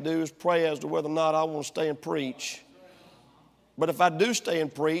I got to do is pray as to whether or not I want to stay and preach. But if I do stay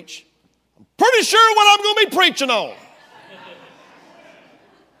and preach, I'm pretty sure what I'm going to be preaching on.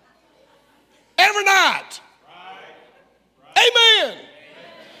 Every night. Amen.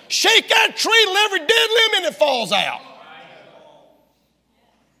 Shake that tree till every dead limb in it falls out.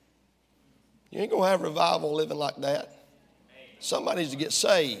 You ain't going to have revival living like that. Somebody needs to get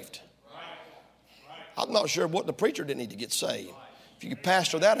saved. I'm not sure what the preacher didn't need to get saved. If you could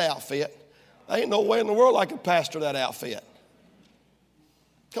pastor that outfit, there ain't no way in the world I could pastor that outfit.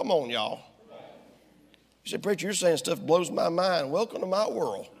 Come on, y'all. You say, preacher, you're saying stuff blows my mind. Welcome to my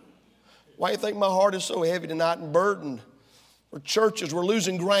world. Why do you think my heart is so heavy tonight and burdened? We're churches, we're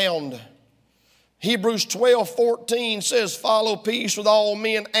losing ground. Hebrews 12:14 says, follow peace with all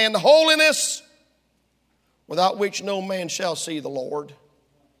men and holiness, without which no man shall see the Lord.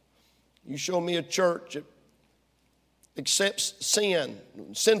 You show me a church that accepts sin,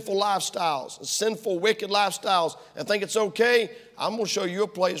 sinful lifestyles, sinful, wicked lifestyles, and think it's okay, I'm going to show you a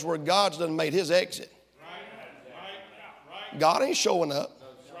place where God's done made his exit. God ain't showing up.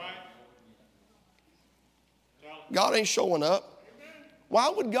 God ain't showing up. Why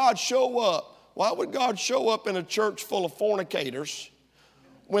would God show up? Why would God show up in a church full of fornicators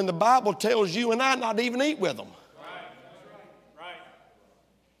when the Bible tells you and I not to even eat with them?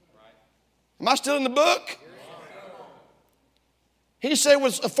 Am I still in the book? He said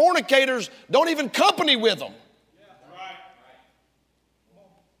with fornicators, don't even company with them.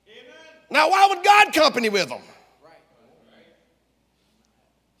 Now, why would God company with them?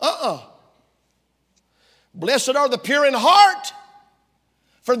 Blessed are the pure in heart,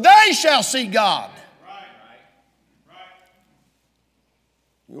 for they shall see God.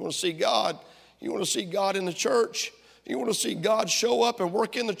 You want to see God? You want to see God in the church? You want to see God show up and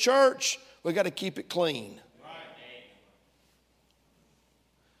work in the church? We've got to keep it clean.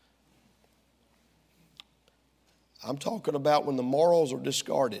 I'm talking about when the morals are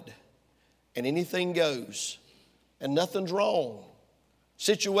discarded and anything goes and nothing's wrong.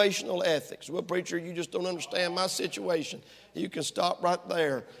 Situational ethics. Well, preacher, you just don't understand my situation. You can stop right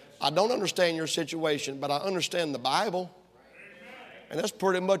there. I don't understand your situation, but I understand the Bible. And that's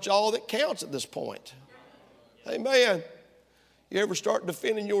pretty much all that counts at this point. Amen. You ever start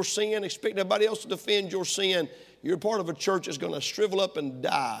defending your sin, expect everybody else to defend your sin, you're part of a church that's going to shrivel up and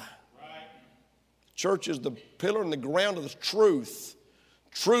die. Church is the pillar and the ground of the truth.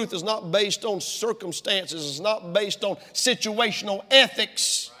 Truth is not based on circumstances. It's not based on situational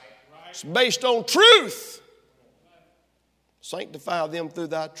ethics. It's based on truth. Sanctify them through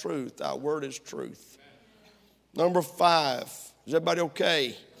thy truth. Thy word is truth. Number 5. Is everybody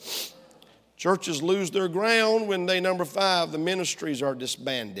okay? Churches lose their ground when number 5, the ministries are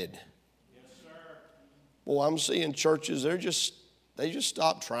disbanded. Yes, sir. Boy, I'm seeing churches, they just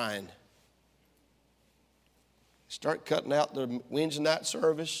stop trying. Start cutting out their Wednesday night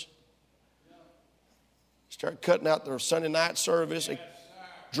service. Start cutting out their Sunday night service. They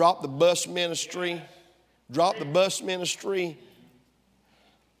drop the bus ministry. Drop the bus ministry.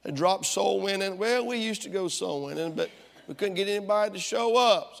 They drop soul winning. Well, we used to go soul winning, but we couldn't get anybody to show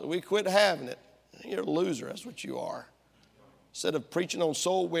up, so we quit having it. You're a loser. That's what you are. Instead of preaching on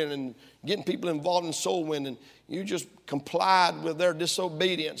soul winning and getting people involved in soul winning, you just complied with their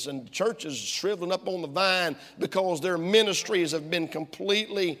disobedience, and churches shriveling up on the vine because their ministries have been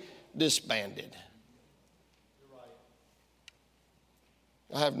completely disbanded.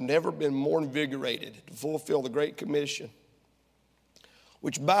 I have never been more invigorated to fulfill the Great Commission,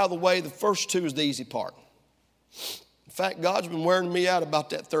 which, by the way, the first two is the easy part. In fact, God's been wearing me out about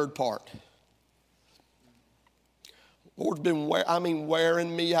that third part. Lord's been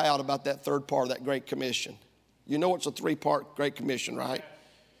wearing me out about that third part of that Great Commission. You know it's a three-part Great Commission, right?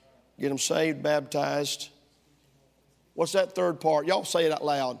 Get them saved, baptized. What's that third part? Y'all say it out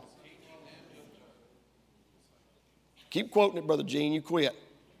loud. Keep quoting it, Brother Gene. You quit.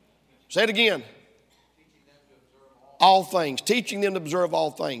 Say it again. All things. Teaching them to observe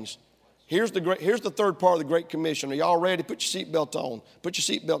all things. Here's the third part of the Great Commission. Are y'all ready? Put your seatbelt on. Put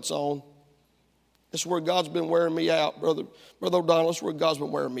your seatbelts on. This is where God's been wearing me out, Brother O'Donnell. This is where God's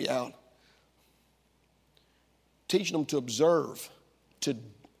been wearing me out. Teaching them to observe to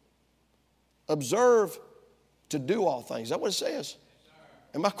do all things. Is that what it says?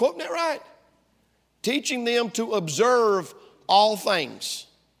 Am I quoting that right? Teaching them to observe all things.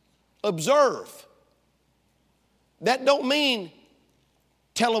 Observe. That don't mean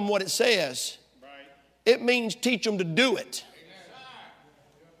tell them what it says. It means teach them to do it.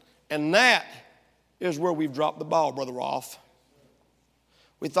 And that is where we've dropped the ball, Brother Rolf.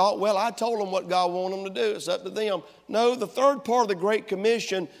 We thought, well, I told them what God wanted them to do. It's up to them. No, the third part of the Great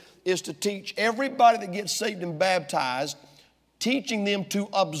Commission is to teach everybody that gets saved and baptized, teaching them to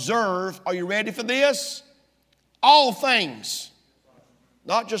observe, are you ready for this? All things.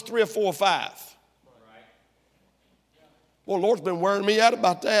 Not just 3 or 4 or 5. Well, the Lord's been wearing me out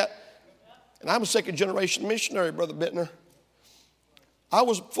about that. And I'm a second-generation missionary, Brother Bittner. I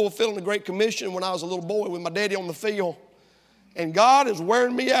was fulfilling the Great Commission when I was a little boy with my daddy on the field. And God is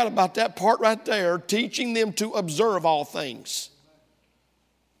wearing me out about that part right there, teaching them to observe all things.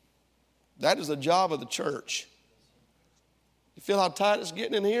 That is the job of the church. You feel how tight it's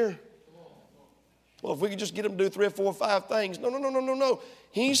getting in here? Well, if we could just get them to do 3 or 4 or 5 things. No.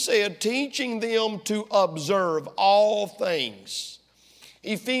 He said teaching them to observe all things.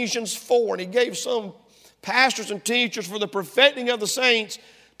 Ephesians 4, and he gave some pastors and teachers for the perfecting of the saints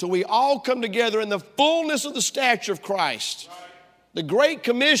till we all come together in the fullness of the stature of Christ. Right. The Great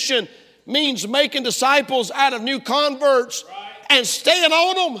Commission means making disciples out of new converts, right, and staying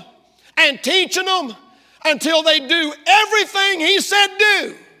on them and teaching them until they do everything he said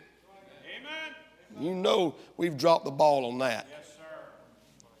do. Amen. You know we've dropped the ball on that. Yes, sir.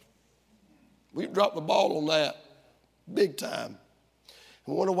 We've dropped the ball on that big time.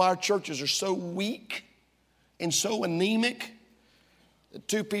 I wonder why our churches are so weak and so anemic that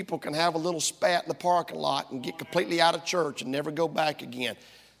 2 people can have a little spat in the parking lot and get completely out of church and never go back again.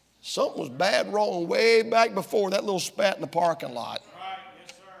 Something was bad wrong way back before that little spat in the parking lot. Right.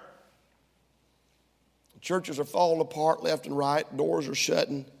 Yes, sir. Churches are falling apart left and right. Doors are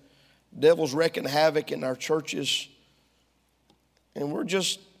shutting. Devil's wreaking havoc in our churches. And we're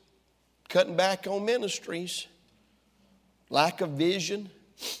just cutting back on ministries. Lack of vision.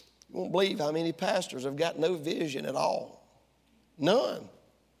 You won't believe how many pastors have got no vision at all. None.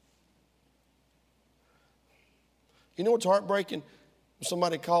 You know what's heartbreaking? When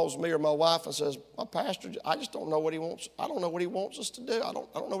somebody calls me or my wife and says, my pastor, I just don't know what he wants. I don't know what he wants us to do. I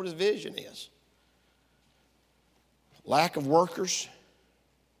don't know what his vision is. Lack of workers.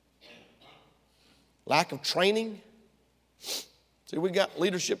 Lack of training. See, we got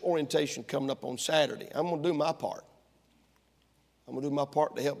leadership orientation coming up on Saturday. I'm going to do my part. I'm going to do my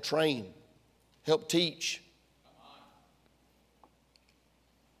part to help train, help teach.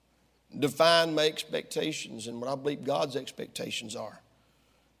 Define my expectations and what I believe God's expectations are.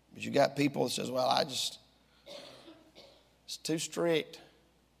 But you got people that says, well, it's too strict.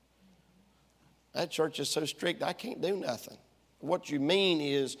 That church is so strict, I can't do nothing. What you mean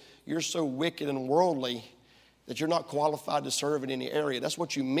is you're so wicked and worldly that you're not qualified to serve in any area. That's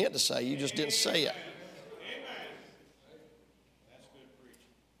what you meant to say. You just didn't say it.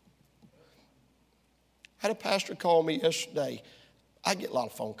 I had a pastor call me yesterday. I get a lot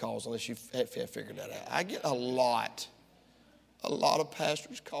of phone calls unless you have figured that out. I get a lot of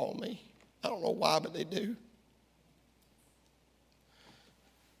pastors call me. I don't know why, but they do.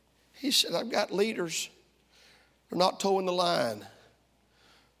 He said, I've got leaders who are not towing the line.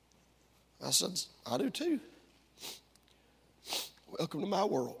 I said, I do too. Welcome to my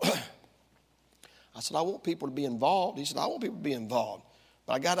world. I said, I want people to be involved. He said, I want people to be involved.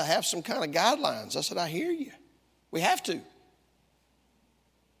 But I got to have some kind of guidelines. I said, I hear you. We have to.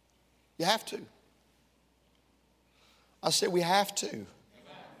 You have to. I said we have to.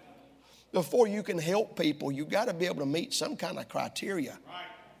 Before you can help people, you got to be able to meet some kind of criteria.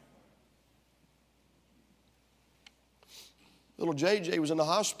 Little JJ was in the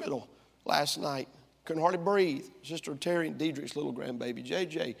hospital last night. Couldn't hardly breathe. Sister Terry and Diedrich's little grandbaby,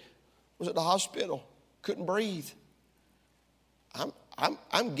 JJ, was at the hospital. Couldn't breathe.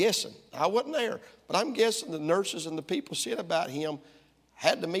 I'm guessing. I wasn't there. But I'm guessing the nurses and the people said about him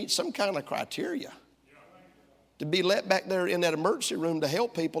had to meet some kind of criteria to be let back there in that emergency room to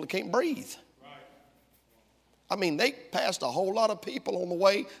help people that can't breathe. I mean, they passed a whole lot of people on the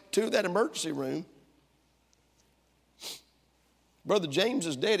way to that emergency room. Brother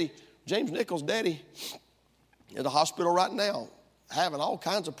James's daddy, James Nichols' daddy, in the hospital right now, having all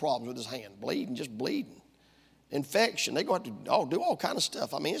kinds of problems with his hand, bleeding, just bleeding. Infection, they're going to have to do all kind of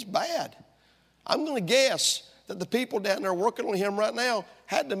stuff. I mean, it's bad. I'm going to guess that the people down there working on him right now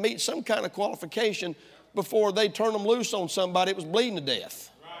had to meet some kind of qualification before they turn them loose on somebody that was bleeding to death.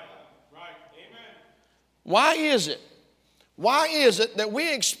 Right. Amen. Why is it? Why is it that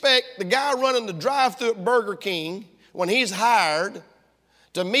we expect the guy running the drive-thru at Burger King, when he's hired,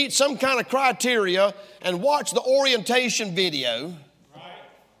 to meet some kind of criteria and watch the orientation video,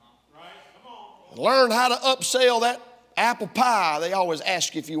 and learn how to upsell that apple pie they always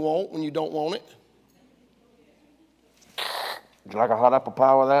ask you if you want when you don't want it? Would you like a hot apple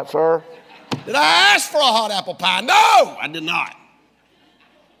pie with that, sir? Did I ask for a hot apple pie? No, I did not.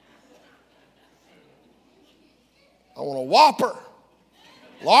 I want a Whopper,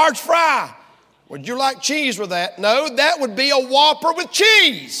 large fry. Would you like cheese with that? No, that would be a Whopper with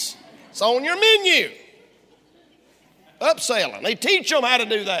cheese. It's on your menu. Upselling. They teach them how to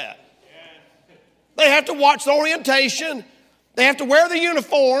do that. They have to watch the orientation. They have to wear the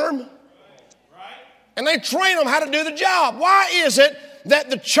uniform. And they train them how to do the job. Why is it that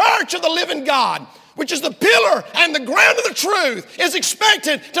the church of the living God, which is the pillar and the ground of the truth, is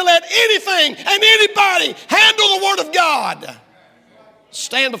expected to let anything and anybody handle the Word of God?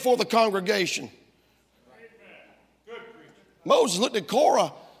 Stand before the congregation. Moses looked at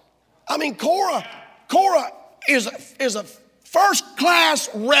Korah. I mean, Korah is a first-class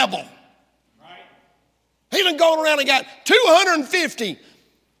rebel. He done gone around and got 250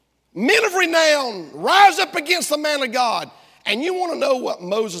 men of renown rise up against the man of God. And you want to know what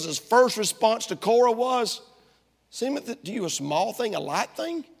Moses' first response to Korah was? Seemeth it to you a small thing, a light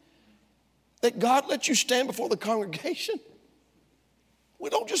thing? That God let you stand before the congregation? We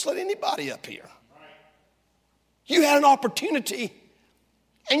don't just let anybody up here. You had an opportunity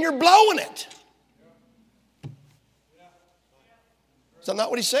and you're blowing it. Is that not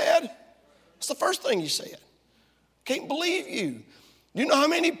what he said? That's the first thing he said. Can't believe you. Do you know how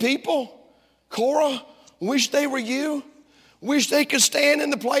many people, Korah, wish they were you? Wish they could stand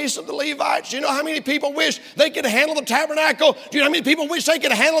in the place of the Levites? Do you know how many people wish they could handle the tabernacle? Do you know how many people wish they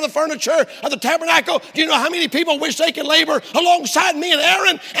could handle the furniture of the tabernacle? Do you know how many people wish they could labor alongside me and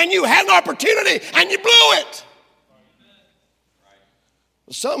Aaron? And you had an opportunity and you blew it.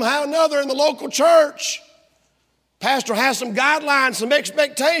 Somehow or another in the local church, pastor has some guidelines, some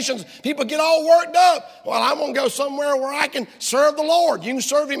expectations. People get all worked up. Well, I'm going to go somewhere where I can serve the Lord. You can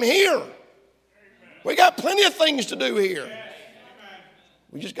serve Him here. We got plenty of things to do here.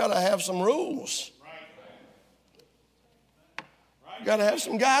 We just got to have some rules. We got to have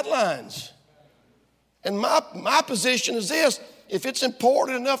some guidelines. And my position is this: if it's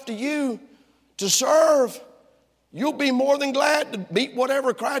important enough to you to serve, you'll be more than glad to meet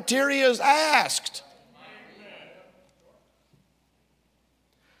whatever criteria is asked.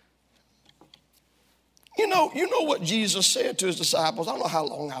 You know what Jesus said to His disciples? I don't know how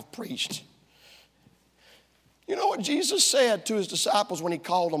long I've preached. You know what Jesus said to His disciples when He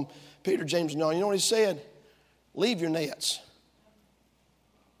called them, Peter, James, and John? You know what He said? Leave your nets.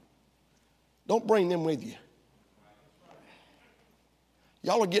 Don't bring them with you.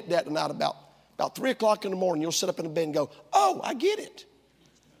 Y'all will get that tonight about 3 o'clock in the morning. You'll sit up in the bed and go, oh, I get it.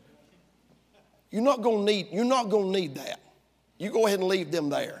 You're not going to need that. You go ahead and leave them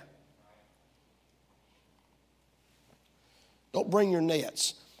there. Don't bring your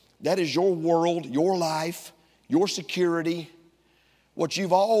nets. That is your world, your life, your security, what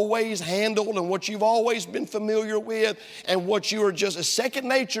you've always handled and what you've always been familiar with, and what you are just a second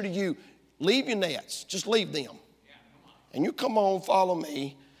nature to you. Leave your nets. Just leave them. And you come on, follow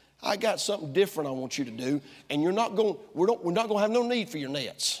me. I got something different I want you to do, and we're not going to have no need for your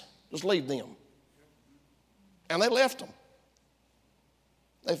nets. Just leave them. And they left them.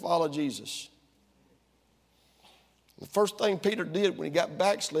 They followed Jesus. The first thing Peter did when he got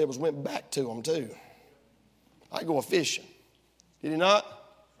backslid was went back to them too. I go a-fishing. Did he not?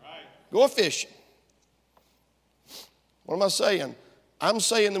 Right. Go a-fishing. What am I saying? I'm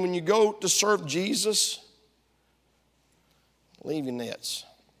saying that when you go to serve Jesus, leave your nets.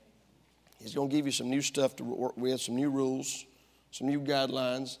 He's going to give you some new stuff to work with, some new rules, some new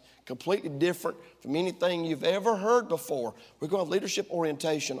guidelines, completely different from anything you've ever heard before. We're going to have leadership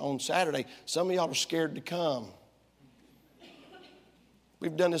orientation on Saturday. Some of y'all are scared to come.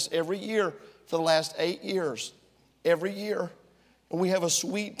 We've done this every year for the last 8 years. Every year. And we have a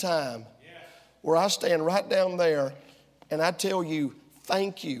sweet time where I stand right down there and I tell you,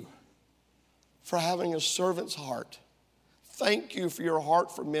 thank you for having a servant's heart. Thank you for your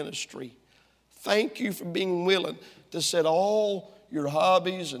heart for ministry. Thank you for being willing to set all your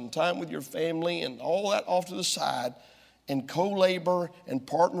hobbies and time with your family and all that off to the side and co-labor and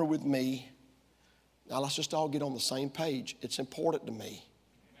partner with me. Now let's just all get on the same page. It's important to me.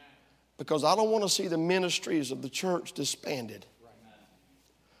 Because I don't want to see the ministries of the church disbanded.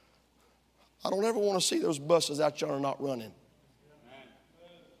 I don't ever want to see those buses out there not running.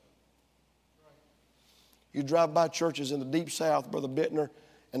 You drive by churches in the deep south, Brother Bittner,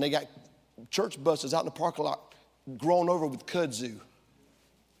 and they got church buses out in the parking lot grown over with kudzu.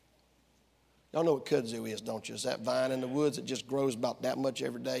 Y'all know what kudzu is, don't you? It's that vine in the woods that just grows about that much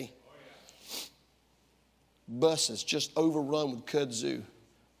every day. Buses just overrun with kudzu.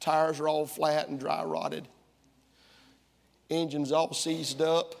 Tires are all flat and dry rotted. Engines all seized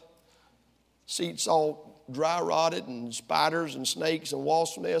up. Seats all dry rotted, and spiders and snakes and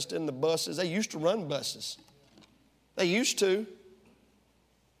wasp nests in the buses. They used to run buses. They used to.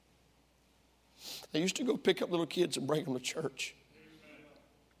 They used to go pick up little kids and bring them to church.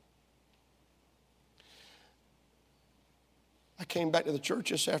 I came back to the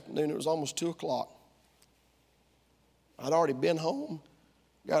church this afternoon. It was almost 2 o'clock. I'd already been home,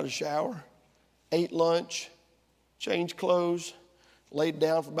 got a shower, ate lunch, changed clothes, laid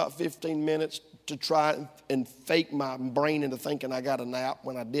down for about 15 minutes to try and fake my brain into thinking I got a nap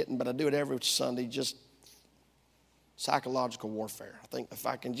when I didn't, but I do it every Sunday, just psychological warfare. I think if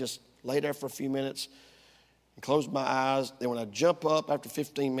I can just lay there for a few minutes and close my eyes, then when I jump up after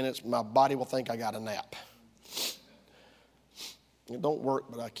 15 minutes, my body will think I got a nap. It don't work,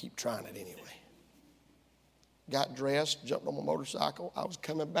 but I keep trying it anyway. Got dressed, jumped on my motorcycle. I was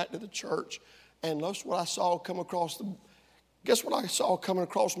coming back to the church, and guess what I saw coming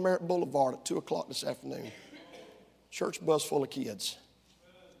across Merritt Boulevard at 2 o'clock this afternoon? Church bus full of kids.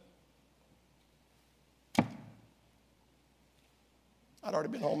 I'd already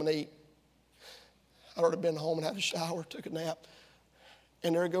been home and ate. I'd already been home and had a shower, took a nap.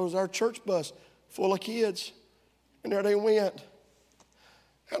 And there goes our church bus full of kids. And there they went.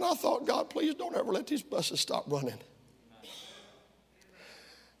 And I thought, God, please don't ever let these buses stop running.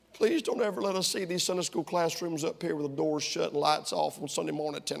 Please don't ever let us see these Sunday school classrooms up here with the doors shut and lights off on Sunday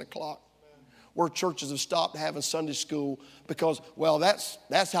morning at 10 o'clock. Where churches have stopped having Sunday school because, well, that's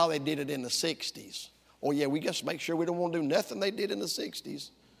how they did it in the 60s. Oh, yeah, we just make sure we don't want to do nothing they did in the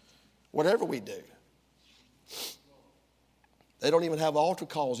 60s. Whatever we do. They don't even have altar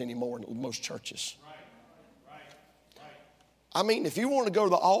calls anymore in most churches. I mean, if you want to go to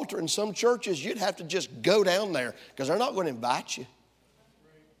the altar in some churches, you'd have to just go down there because they're not going to invite you.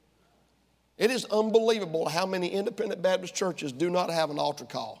 It is unbelievable how many independent Baptist churches do not have an altar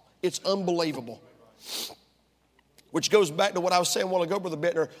call. It's unbelievable. Which goes back to what I was saying a while ago, Brother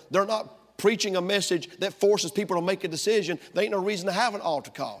Bittner. They're not preaching a message that forces people to make a decision. There ain't no reason to have an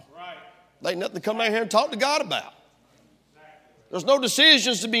altar call. There ain't nothing to come down here and talk to God about. There's no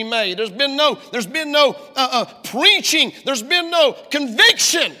decisions to be made. There's been no preaching. There's been no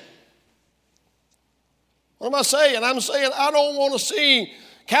conviction. What am I saying? I'm saying I don't want to see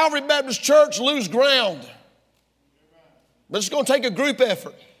Calvary Baptist Church lose ground. But it's going to take a group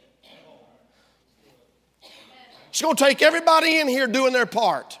effort. It's going to take everybody in here doing their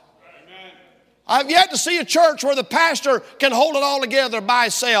part. I've yet to see a church where the pastor can hold it all together by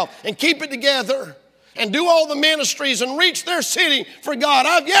himself and keep it together and do all the ministries and reach their city for God.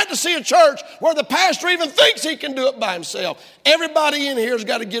 I've yet to see a church where the pastor even thinks he can do it by himself. Everybody in here has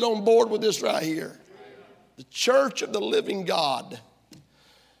got to get on board with this right here. The church of the living God.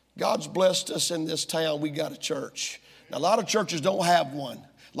 God's blessed us in this town. We got a church. Now, a lot of churches don't have one.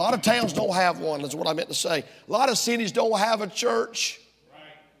 A lot of towns don't have one, is what I meant to say. A lot of cities don't have a church.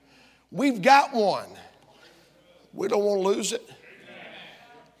 We've got one. We don't want to lose it.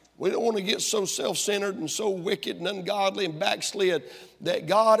 We don't want to get so self-centered and so wicked and ungodly and backslid that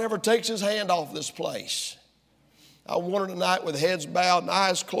God ever takes his hand off this place. I wonder tonight with heads bowed and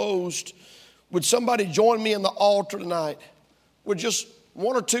eyes closed, would somebody join me in the altar tonight? Would just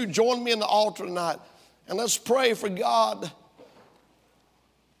one or two join me in the altar tonight? And let's pray for God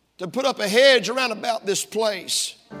to put up a hedge around about this place.